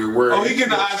Hollywood. Where he's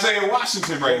getting Isaiah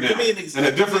Washington right now. Give me an example.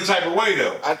 In a different type of way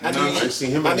though. I need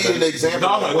an need example.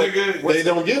 No, of what- nigga. they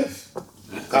don't give.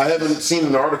 I haven't seen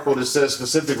an article that says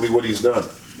specifically what he's done.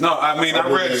 No, I mean, I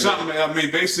read something. I mean,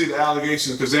 basically the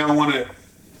allegations, because they don't want to,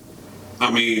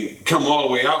 come all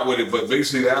the way out with it, but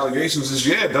basically the allegations is,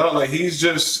 yeah, dog, like he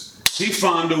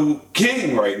fondue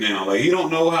king right now. Like he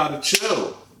don't know how to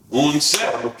chill on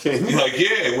set. Fondue king. Like,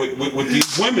 yeah, with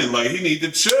these women, like he need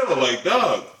to chill. Like,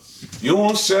 dog, you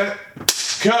on set,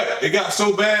 cut. It got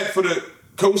so bad for the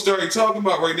co-star you're talking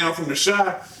about right now from The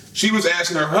Chi. She was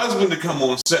asking her husband to come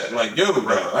on set, like, yo,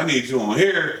 bro, I need you on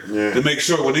here to make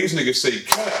sure when these niggas say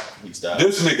cut,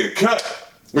 this nigga cut.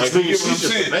 Which like, means you get what I'm she's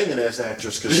just a saying? banging ass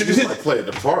actress because she's like playing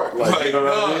the part. Like, you know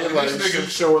what I mean? Like, this nigga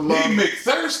she's showing love. He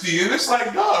McThirsty, and it's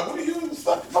like, dog, what are you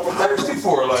fucking thirsty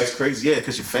for? Like, It's crazy, yeah,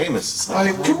 because you're famous. It's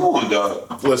like, come on,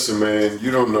 dog. Listen, man,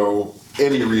 you don't know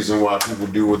any reason why people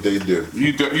do what they do.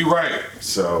 You right.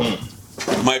 So,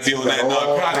 Might be on that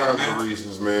all narcotic, kinds man. of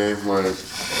reasons, man. Like,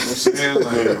 Yeah,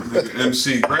 like, nigga,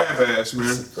 MC grab ass,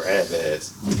 man. grab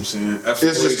ass. You know what I'm saying? it's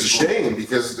just a shame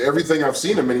because everything I've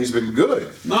seen him in, he's been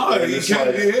good. No, And he it's can't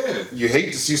like, be here. You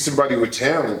hate to see somebody with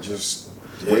talent just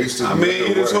wasted. I mean,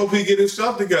 you just away. hope he get his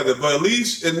stuff together. But at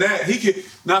least in that, he could,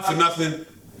 not for nothing,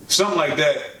 something like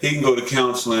that, he can go to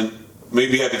counseling,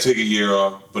 maybe have to take a year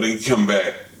off, but he can come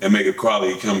back and make a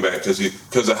quality comeback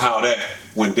because of how that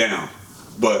went down.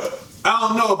 But I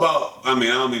don't know about, I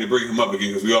don't mean to bring him up again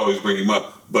because we always bring him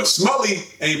up, but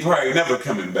Smully ain't probably never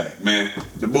coming back, man.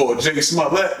 The boy, Jay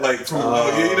Smollett, like, from,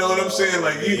 you know what I'm saying?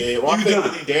 Like, Well, I you think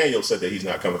done. Lee Daniels said that he's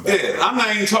not coming back. Yeah, I'm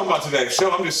not even talking about to that show.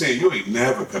 I'm just saying you ain't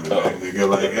never coming back, nigga.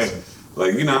 Like, hey,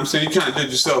 like, you know what I'm saying? You kind of did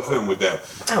yourself in with that.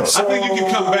 I think you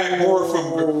can come back more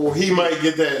from. Oh, he might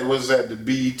get that. Was that the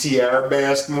BET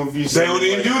Arabesque movie? They don't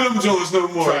even do them Jones no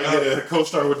more. Trying to get a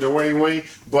co-star with Dwayne Wayne,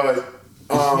 but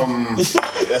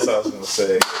That's what I was gonna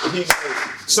say.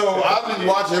 so I didn't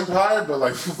watch Empire, but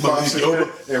like Fox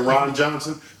and Ron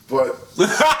Johnson, but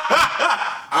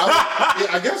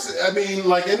I guess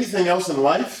like anything else in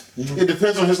life, it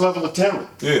depends on his level of talent.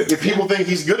 Yeah. If people think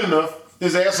he's good enough,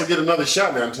 his ass will get another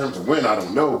shot. Now in terms of win, I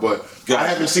don't know, but I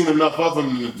haven't seen enough of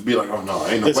him to be like, oh no,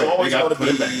 ain't no It's way. always They gotta going to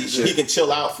put be, him back in shit. he can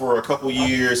chill out for a couple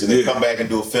years and then come back and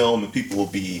do a film and people will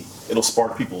be, it'll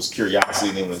spark people's curiosity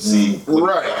and they want to see. what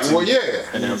Right. he's up to. Well, yeah.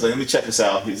 And then I was like, let me check this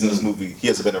out. He's in this movie. He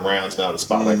hasn't been around. He's been out of the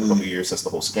spotlight for a couple years since the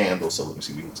whole scandal. So let me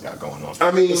see what he's got going on. I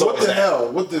mean, It's what always the that.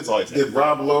 hell? What It's always did that.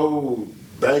 Rob Lowe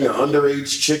bang an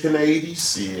underage chick in the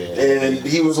 80s? Yeah. And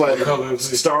he was like color is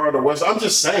he? star of the West. I'm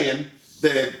just saying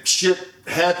that shit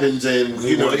happens and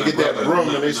they wasn't get a that brother. broom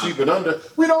No, and they no. sweep it under.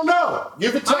 We don't know.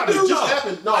 Give it time. I do It just know.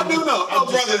 happened. I do know. I'm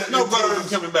No just brother- saying, no it brother just-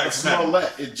 is coming back it's from that.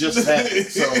 Smollett. It just happened.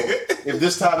 So if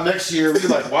this time next year we're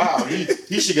like, wow,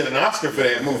 he should get an Oscar for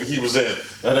that movie he was in.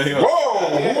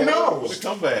 Whoa, who knows?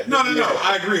 Come back. No.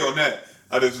 I agree on that.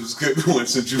 I just was good when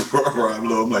since you brought Rob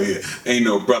Lowe. I'm like, yeah, ain't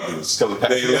no brothers. Coming back.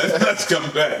 Let's come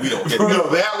back. We don't get No,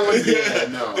 that one, yeah,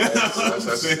 no.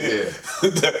 That's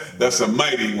That's a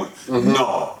mighty one.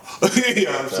 No. You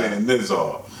know what I'm saying? That's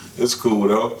all. It's cool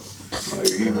though. Like,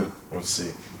 even, Let's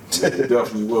see.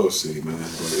 definitely will see, man.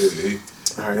 But, yeah,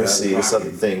 All right, let's see. This other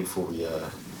thing before we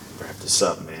wrap this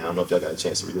up, man. I don't know if y'all got a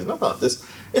chance to read this. I thought this.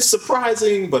 It's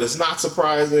surprising, but it's not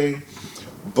surprising.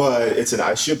 But it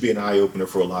should be an eye opener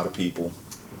for a lot of people.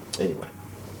 Anyway,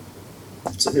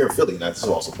 so here in Philly, now this is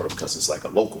also part of because it's like a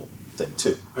local thing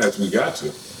too. as we got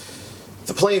to.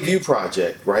 The Plainview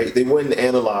Project, right? They went and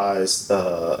analyzed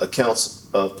accounts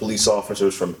of police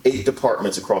officers from 8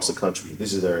 departments across the country.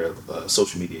 These are their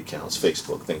social media accounts,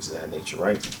 Facebook, things of that nature,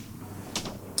 right?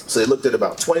 So they looked at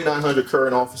about 2,900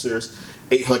 current officers,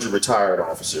 800 retired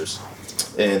officers.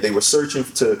 And they were searching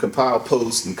to compile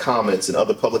posts and comments and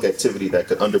other public activity that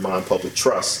could undermine public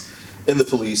trust in the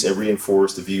police and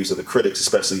reinforce the views of the critics,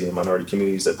 especially in minority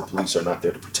communities, that the police are not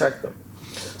there to protect them.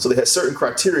 So they had certain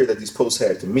criteria that these posts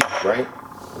had to meet, right?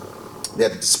 They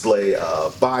had to display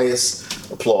bias,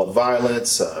 applaud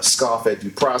violence, scoff at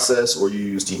due process, or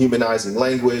use dehumanizing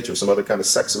language or some other kind of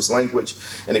sexist language.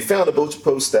 And they found a bunch of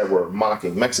posts that were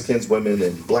mocking Mexicans, women,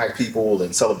 and black people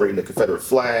and celebrating the Confederate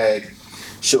flag.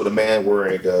 Showed a man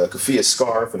wearing a keffiyeh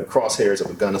scarf and the crosshairs of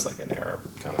a gun. It's like an Arab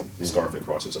kind of scarf and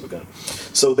crosshairs of a gun.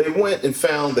 So they went and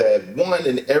found that 1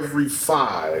 in every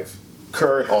 5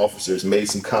 current officers made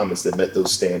some comments that met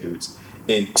those standards,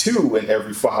 and 2 in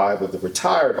every 5 of the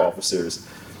retired officers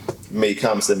made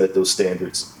comments that met those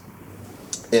standards.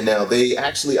 And now they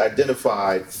actually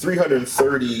identified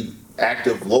 330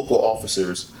 active local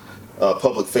officers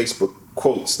public Facebook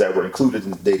quotes that were included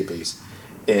in the database,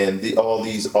 and all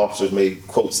these officers made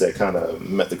quotes that kind of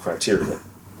met the criteria.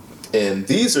 And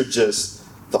these are just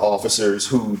the officers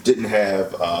who didn't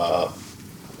have, I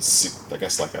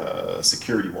guess, like a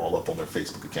security wall up on their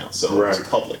Facebook account, so it was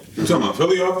public. You talking about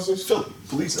Philly officers? Philly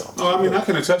police officers. Oh, I mean, I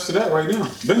can attest to that right now.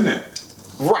 Been there.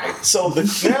 Right. So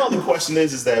now the question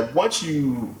is that once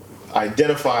you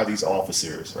identify these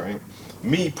officers, right?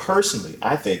 Me personally,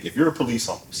 I think if you're a police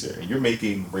officer and you're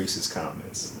making racist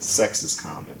comments, sexist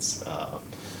comments,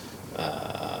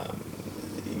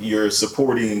 you're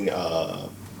supporting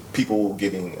people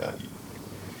getting,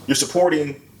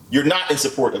 you're not in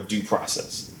support of due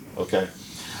process, okay?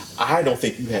 I don't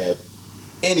think you have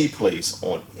any place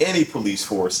on any police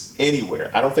force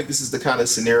anywhere. I don't think this is the kind of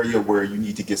scenario where you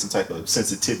need to get some type of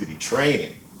sensitivity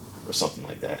training or something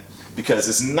like that, because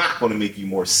it's not going to make you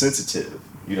more sensitive.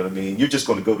 You know what I mean? You're just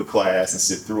going to go to class and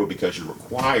sit through it because you're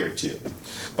required to.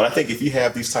 But I think if you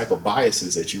have these type of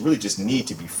biases, that you really just need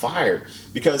to be fired,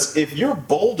 because if you're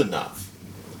bold enough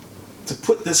to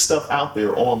put this stuff out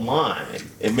there online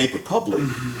and make it public,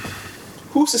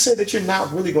 who's to say that you're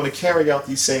not really going to carry out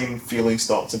these same feelings,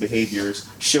 thoughts, and behaviors,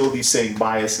 show these same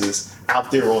biases out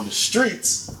there on the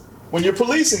streets when you're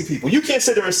policing people? You can't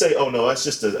sit there and say, oh no, that's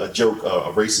just a joke,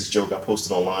 a racist joke I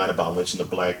posted online about lynching a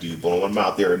black dude. But when I'm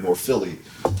out there in North Philly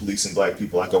policing black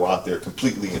people, I go out there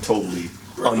completely and totally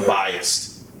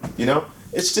unbiased. You know?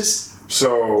 It's just...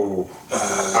 So,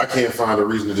 I can't find a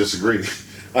reason to disagree.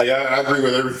 I agree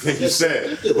with everything you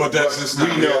said. But that's just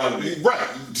not reality. Right.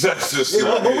 That's just Yeah,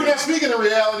 not but we're reality. not speaking of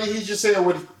reality. He's just saying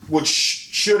what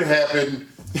should happen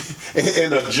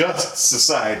in a just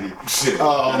society.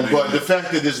 But the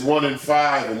fact that it's 1 in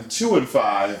 5 and 2 in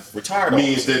 5 Retired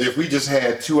means that if we just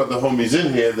had 2 other homies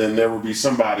in here, then there would be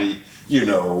somebody,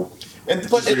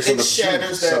 But it based on the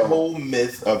shatters feud, that so- whole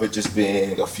myth of it just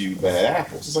being a few bad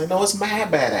apples. It's like, no, it's mad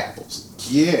bad apples.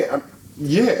 Yeah.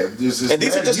 And these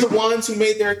are just the ones who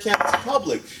made their accounts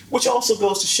public, which also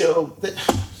goes to show that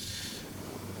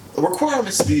the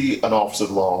requirements to be an officer of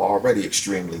the law are already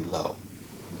extremely low.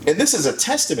 And this is a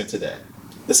testament to that.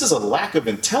 This is a lack of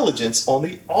intelligence on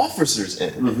the officer's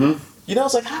end. Mm-hmm. You know,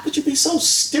 it's like, how could you be so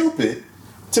stupid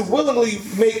to willingly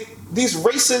make these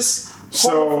racist,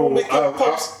 homophobic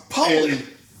posts public?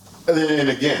 And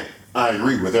again, I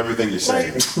agree with everything you're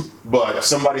saying, but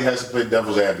somebody has to play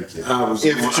devil's advocate.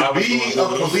 To be a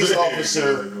police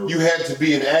officer, you had to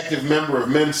be an active member of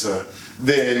Mensa,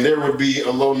 then there would be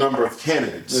a low number of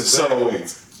candidates. Exactly.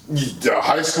 So the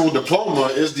high school diploma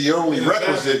is the only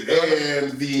requisite,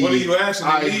 and the What are you asking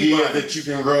idea that you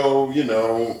can grow, in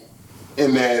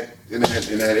that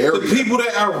area. The people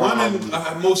that are running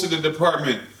most of the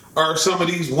department are some of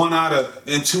these 1 out of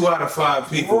 2 out of 5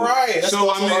 people. Right. That's So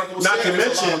what I mean, Article Not to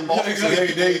There's a lot mention, of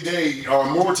officers. they are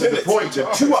more to the point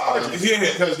than 2 hours, Yeah.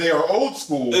 because they are old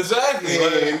school. Exactly.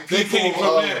 And They came people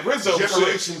from that Rizzo shit.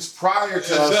 generations prior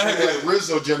to us, Exactly. that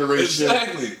Rizzo generation.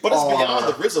 Exactly. But it's are- beyond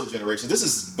the Rizzo generation. This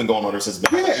has been going on there since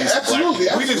back Yeah, absolutely.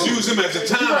 We just use him as a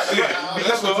time Right, stamp. right.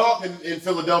 Because That's we're all. talking in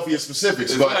Philadelphia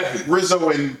specifics, Exactly. but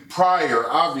Rizzo and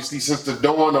prior, obviously, since the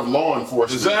dawn of law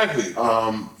enforcement. Exactly.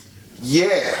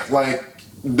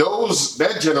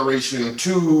 That generation,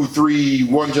 2, 3,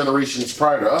 1 generations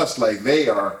prior to us, they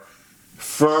are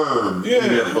firm in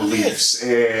their Yeah. beliefs,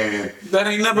 and That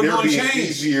ain't never there'll going be to an change.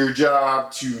 easier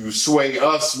job to sway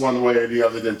us one way or the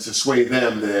other than to sway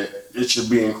them that it should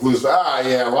be inclusive. I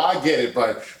get it,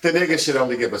 but the nigga should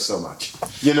only give us so much. I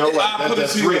put it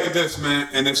that's to you real. like this, man,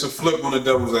 and it's a flip on the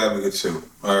devil's advocate too.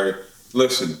 All right,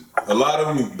 listen, a lot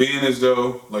of them being as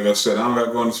though, like I said, I don't got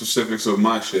to go into specifics of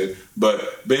my shit,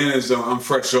 but being as though I'm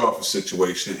fresh off a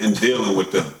situation and dealing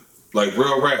with them, like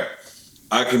real rap,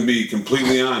 I can be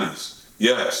completely honest.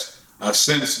 Yes, I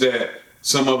sense that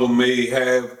some of them may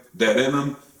have that in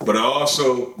them, but I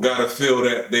also gotta feel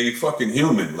that they fucking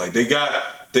human. Like they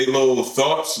got they little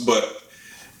thoughts, but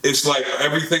it's like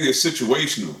everything is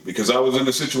situational, because I was in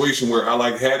a situation where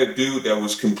I had a dude that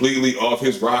was completely off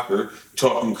his rocker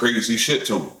talking crazy shit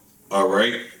to him. All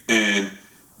right. And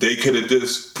they could have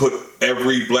just put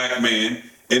every black man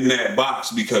in that box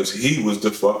because he was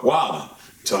the fuck wildin',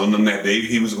 telling them that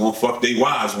he was gonna fuck their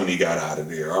wives when he got out of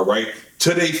there. All right.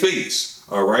 To their face.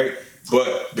 All right.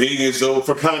 But being as though,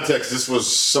 For context, this was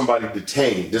somebody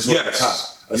detained. This was Yes. a cop.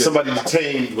 Yes. Somebody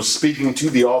detained was speaking to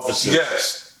the officer,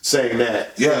 yes. saying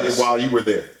that Yes. while you were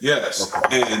there. Yes.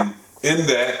 And in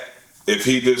that, if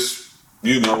he just,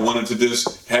 wanted to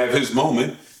just have his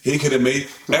moment, he could have made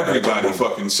everybody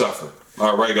fucking suffer.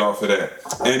 right off of that.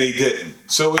 And they didn't.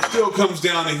 So it still comes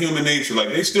down to human nature. Like,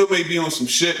 they still may be on some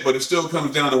shit, but it still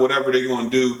comes down to whatever they're going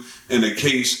to do in a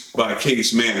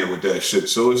case-by-case manner with that shit.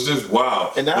 So it's just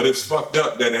wild. But it's fucked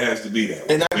up that it has to be that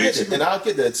way. And I get it. And I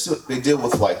get that they deal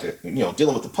with, like,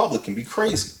 dealing with the public can be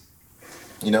crazy.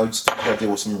 You just got to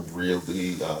deal with some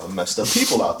really messed up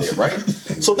people out there, right?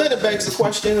 So then it begs the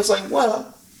question, it's like,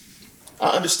 well, I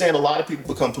understand a lot of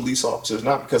people become police officers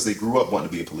not because they grew up wanting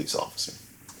to be a police officer.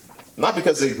 Not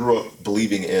because they grew up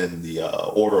believing in the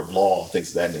order of law,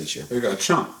 things of that nature. They got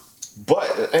chunked.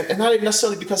 But, and not even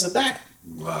necessarily because of that.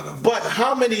 But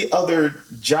how many other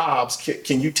jobs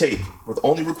can you take where the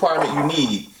only requirement you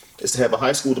need is to have a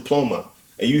high school diploma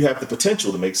and you have the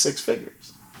potential to make six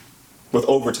figures with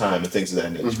overtime and things of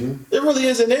that nature? Mm-hmm. There really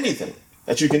isn't anything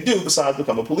that you can do besides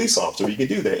become a police officer. You can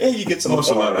do that, and you get some a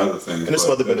lot of other things, and there's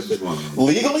some other benefits.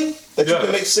 Legally, that you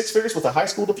can make six figures with a high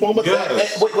school diploma.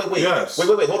 Yes. Wait. Yes.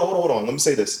 Wait. Hold on. Let me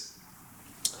say this.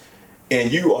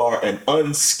 And you are an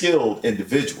unskilled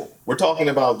individual. We're talking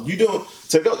about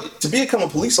to become a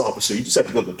police officer. You just have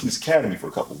to go to the police academy for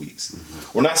a couple weeks.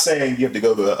 Mm-hmm. We're not saying you have to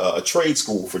go to a trade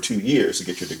school for 2 years to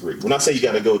get your degree. We're not saying you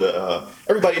got to go to.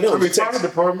 Everybody knows. Fire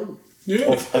department.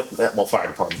 Yeah. Fire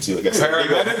department too. I guess.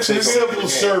 Paramedics and Civil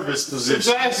service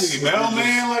positions. Exactly.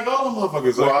 Mailman, like all the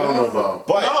motherfuckers. Well, like I don't know about.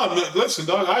 But listen,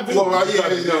 dog, I do. Well,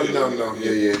 no.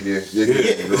 Yeah.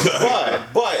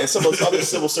 But in some of those other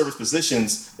civil service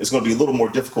positions, it's going to be a little more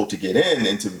difficult to get in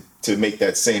and to make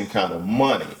that same kind of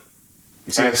money.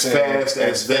 You see As fast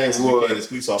as they would, just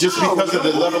because of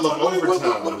the level of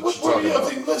overtime that you're talking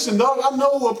about. Listen, dog, I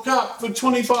know a cop for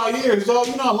 25 years, dog.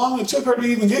 You know how long it took her to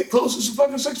even get close to some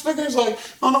fucking six figures? Like,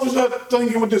 I don't know what you're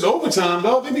thinking with this overtime,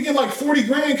 dog. They be getting like 40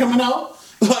 grand coming out.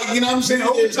 Like, you know what I'm saying?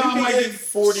 Overtime might get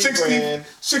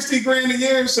 60 grand a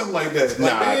year or something like that.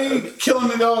 Like, they ain't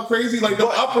killing it all crazy. Like, the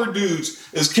upper dudes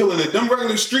is killing it. Them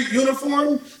regular street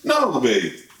uniform? No,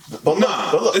 baby. But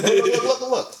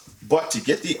look. But to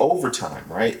get the overtime,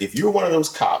 right? If you're one of those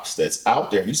cops that's out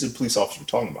there, these are the police officers we're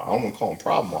talking about. I don't want to call them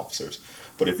problem officers.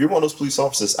 But if you're one of those police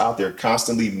officers out there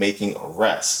constantly making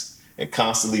arrests and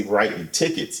constantly writing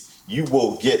tickets, you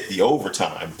will get the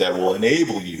overtime that will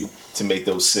enable you to make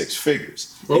those six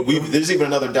figures. Okay. There's even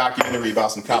another documentary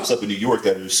about some cops up in New York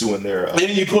that are suing their. And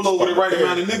you pull over the right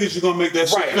amount of niggas, you're gonna make that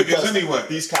six figures anyway.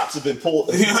 These cops have been pulled.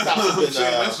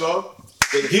 That's all.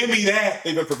 Give me that.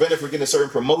 They've been prevented from getting certain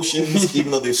promotions,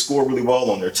 even though they score really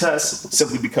well on their tests,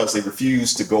 simply because they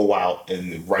refuse to go out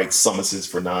and write summonses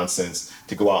for nonsense,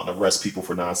 to go out and arrest people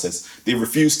for nonsense. They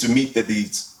refuse to meet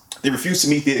these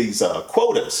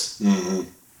quotas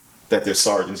that their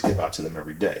sergeants give out to them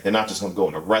every day. They're not just going to go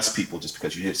and arrest people just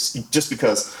because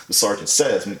because the sergeant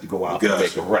says we need to go out and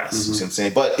make arrests. You see what I'm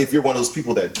saying? But if you're one of those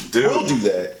people that will do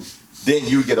that, then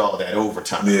you get all that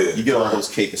overtime. Yeah, you get all those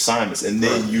cake assignments, and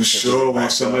then you sure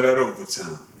want some of that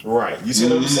overtime. Right. You see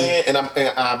what I'm saying? And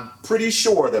I'm pretty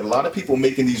sure that a lot of people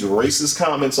making these racist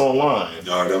comments online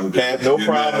have no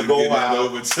problem to go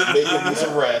out making these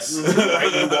arrests,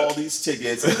 writing all these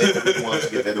tickets, and they really want to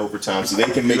get that overtime so they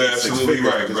can make it six figures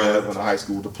because they have a high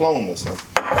school diploma. So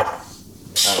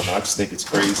I don't know. I just think it's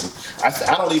crazy. I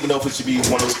don't even know if it should be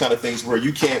one of those kind of things where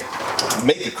you can't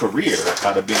make a career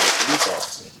out of being a police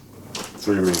officer. What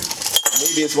do you mean?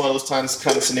 Maybe it's one of those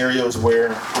kind of scenarios where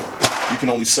you can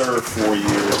only serve 4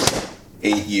 years,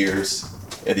 8 years,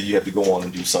 and then you have to go on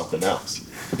and do something else.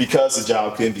 Because the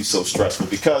job can be so stressful.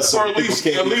 Because or at least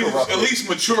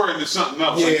mature into something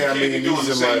else. Yeah, I mean,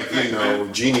 these are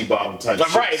like, genie bottle type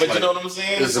shit. Right, but you know what I'm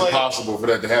saying? It's impossible for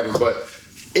that to happen. But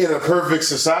in a perfect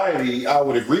society, I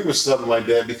would agree with something like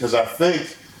that because I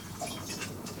think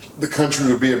the country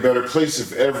would be a better place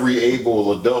if every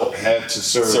able adult had to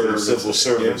serve in civil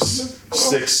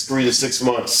service 3 to 6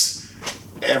 months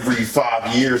every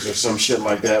 5 years or some shit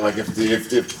like that. Like if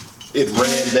it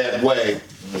ran that way,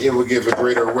 it would give a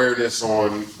greater awareness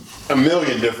on a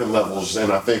million different levels,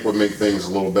 and I think would make things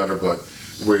a little better. But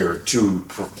we're too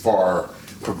far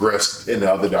progressed in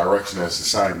the other direction as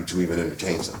society to even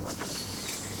entertain something like that.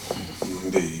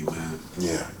 Indeed, man.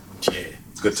 Yeah.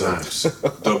 Good times.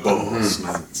 The balls,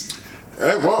 man.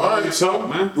 Hey, well, all right, so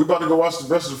man, we about to go watch the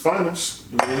rest of the finals.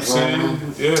 You know what I'm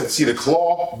saying? Yeah. See the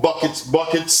claw,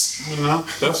 buckets. You know,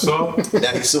 that's all.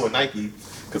 Now he's suing Nike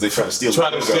because they try to steal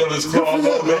his claw,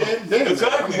 man. Damn,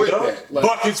 exactly, dog.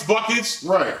 Like, buckets.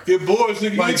 Right. Get boys,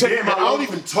 nigga. Like, damn, I don't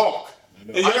even talk.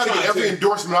 I gotta get every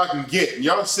endorsement I can get.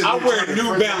 Y'all sitting I there wear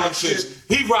New Balances.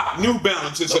 He rock New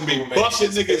Balances and be busting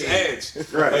niggas'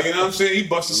 heads. Right. Like, you know what I'm saying? He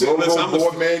busted shit. Listen, I'm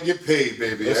boy, man, get paid,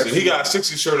 baby. Listen, he got a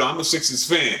Sixers shirt on. I'm a Sixers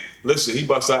fan. Listen, he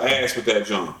busts our ass with that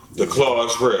John. The claw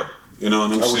is real. You know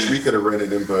what I'm saying? I wish we could have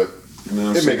rented him, but You know what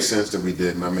I'm It saying? makes sense that we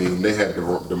didn't. I mean, they had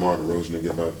DeMar DeRozan to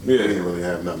give up. Yeah. We didn't really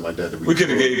have nothing like that. We could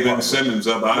have gave Ben Simmons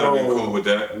up. I'd have been cool with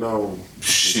that. No.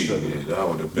 Shit, I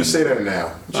would have You been. say that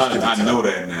now. Just give it I time. know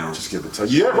that now. Just give it time.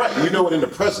 Yeah, right. You know it in the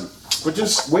present. But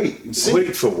just wait and see.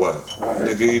 Wait for what?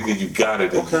 Nigga, either you got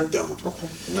it or you don't.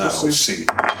 No, I don't see it.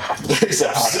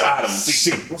 I don't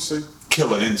see it. We'll see.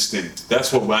 Killer instinct.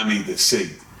 That's what I need to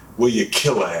see. Where your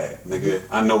killer at, nigga?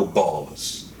 I know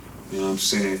ballers. You know what I'm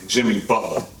saying? Jimmy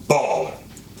Butler, baller.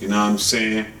 You know what I'm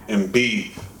saying? And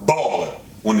B, baller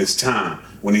when it's time.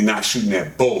 When he not shooting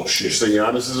that bullshit. So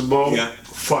Giannis is a ball? Yeah,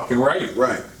 fucking right.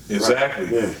 Right. Exactly.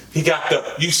 Right. Yeah. He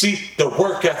got you see, the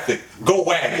work ethic.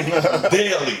 Go at it.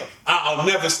 Daily. I'll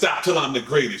never stop till I'm the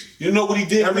greatest. You know what he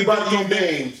did? Everybody when he dunked you on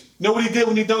Ben? named. Know what he did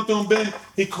when he dunked on Ben?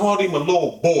 He called him a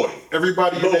little boy.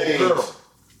 Everybody you Little named girl.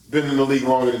 been in the league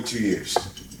longer than 2 years.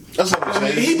 That's what I'm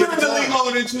saying. He been in the league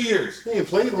longer than 2 years. He ain't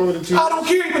played longer than 2 years. I don't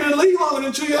care. He been in the league longer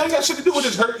than 2 years. I ain't got shit to do with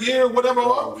his hurt year or whatever.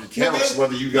 It counts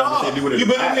whether you got nothing to do with it You've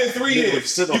or been in not. here 3 Yeah,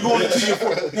 years. sit You on going that. into your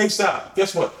fourth. Hey, stop.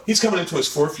 Guess what? He's coming into his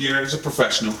 4th year as a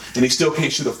professional, and he still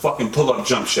can't shoot a fucking pull-up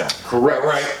jump shot. Correct.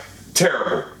 Right?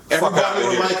 Terrible. Fuck outta Everybody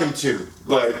would here. like him to.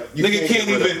 Like, you nigga can't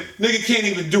get rid of him.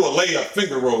 even do a layup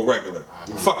finger roll regular.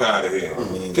 Fuck out of here.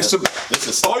 Get some.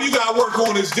 All you gotta work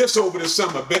on is this over the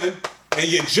summer, Ben, and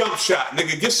your jump shot,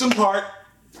 nigga. Get some heart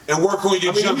and work on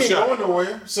your I mean, jump he ain't shot. going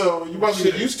nowhere, so you must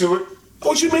get used to it.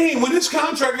 What you mean? When his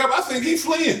contract up, I think he's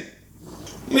fleeing.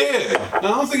 Yeah, I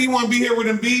don't think he want to be here with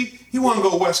Embiid. He want to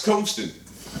go West Coasting.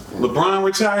 LeBron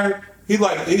retired.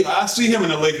 I see him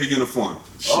in a Laker uniform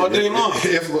all day long.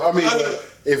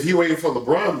 If he waiting for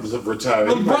LeBron to retire,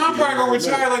 he LeBron might be probably gonna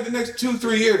there. retire like the next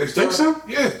 2-3 years. Think so?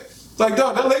 Yeah. Like,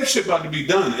 dog, that Lake shit about to be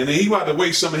done, and then he about to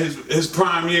waste some of his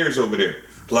prime years over there.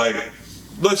 Like,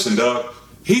 listen, dog,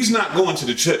 he's not going to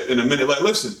the chip in a minute. Like,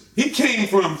 listen, he came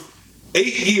from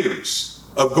 8 years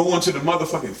of going to the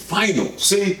motherfucking finals.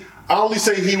 See, I only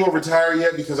say he won't retire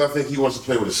yet because I think he wants to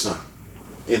play with his son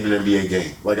in an NBA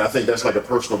game. Like, I think that's like a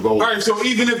personal goal. All right, so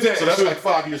even if that, So that's like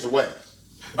 5 years away.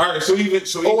 all right,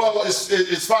 Oh well,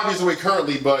 it's 5 years away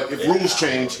currently, but if rules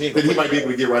change, then he might be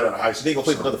able to get right out of high school. They gonna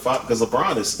play for another 5 because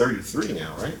LeBron is 33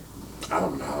 now, right? I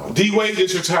don't know. D Wade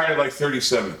gets retired at like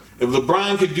 37. If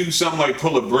LeBron could do something like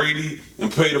pull a Brady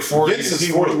and play the 40, Vince is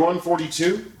he would. 41,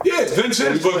 42. Yeah, Vince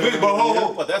is, but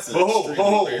hold, But that's an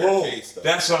extremely rare case, though.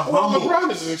 That's a Well, humble.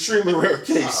 LeBron is an extremely rare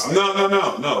case.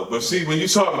 No. But see, when you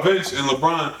talk Vince and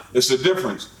LeBron, it's a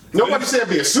difference. Nobody said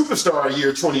be a superstar a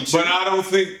year 22. But I don't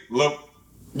think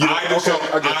I don't think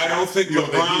You don't think he would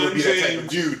LeBron be that type James of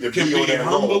dude to can be on be that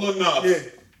humble role. enough Yeah.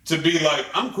 to be like,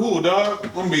 I'm cool, dog.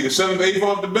 I'm gonna be the 7th, 8th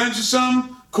off the bench or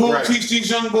something. Cool, Right. teach these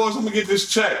young boys. I'm gonna get this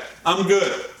check. I'm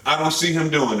good. I don't see him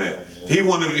doing that. He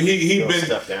wanted. He He'll been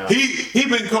step down. he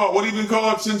been called. What he been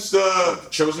called since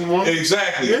Chosen one?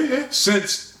 exactly Yeah.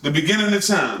 since the beginning of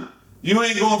time. You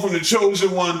ain't going from the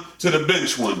chosen one to the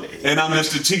bench one, and I'm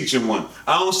just the teaching one.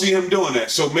 I don't see him doing that.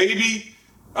 So maybe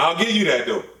I'll give you that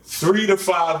though. 3 to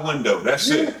 5 window. That's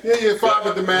it. Yeah, 5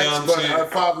 at the max, You know what I'm but saying?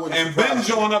 5 wouldn't And surprise Ben's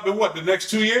me. showing up in what, the next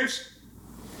 2 years?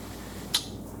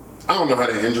 I don't know how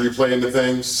the injury play into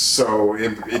things, so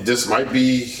it just might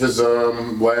be his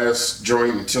last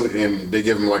joint until and they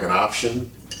give him like an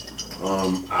option.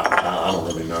 I don't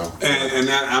really know. And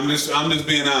that, I'm just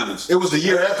being honest. It was the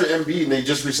year after Embiid, and they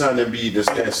just re-signed Embiid this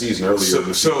past season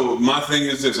earlier. So my thing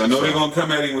is this. I know they're gonna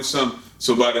come at him with some.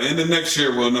 So by the end of next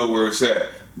year, we'll know where it's at.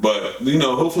 But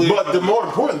hopefully. But the more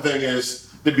important thing is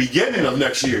the beginning of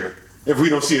next year. If we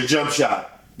don't see a jump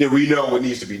shot, then we know what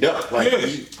needs to be done. Like, Yeah.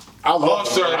 I love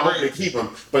All-Star him. I hope break. they keep him.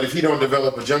 But if you don't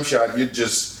develop a jump shot, you're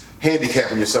just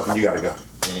handicapping yourself and you gotta go.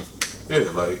 Yeah,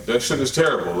 like that shit is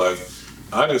terrible. Like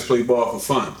I just play ball for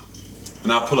fun,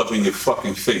 and I pull up in your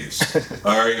fucking face.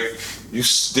 All right, you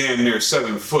damn near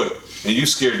 7 foot, and you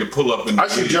scared to pull up in the I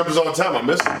shoot jumpers all the time. I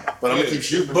miss them, but I'm gonna keep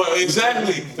shooting. But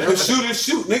exactly, the shooters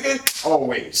shoot, nigga.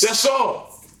 Always. That's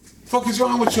all. Fuck is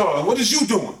wrong with y'all? What is you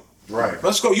doing? Right.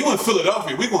 Let's go. You in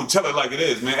Philadelphia. We're going to tell it like it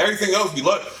is, man. Everything else we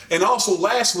love. And also,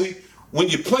 lastly, when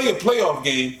you play a playoff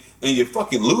game and you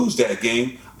fucking lose that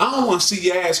game, I don't want to see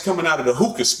your ass coming out of the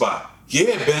hookah spot.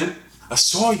 Yeah, Ben. I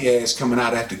saw your ass coming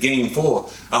out after game 4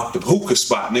 out the hookah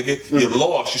spot, nigga. You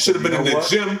lost. You should have been in the what?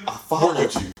 gym. I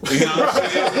followed you. You know what I'm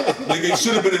saying? Nigga, you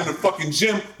should have been in the fucking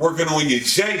gym working on your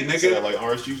J, nigga. Sound like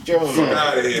Orange Juice Jones. Get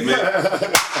out of here,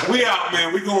 man. We out,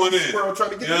 man. We going in. Bro, trying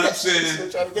to get You know it what I'm back.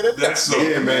 saying? Trying to get it back. That's all.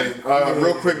 Yeah, man.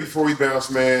 Real quick before we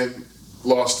bounce, man.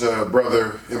 Lost a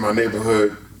brother in my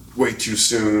neighborhood way too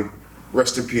soon.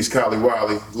 Rest in peace, Kylie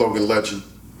Wiley, Logan Legend.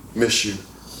 Miss you.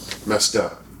 Messed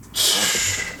up.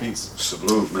 Peace.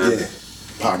 Salute, man. Pocket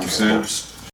You know what I'm saying? force.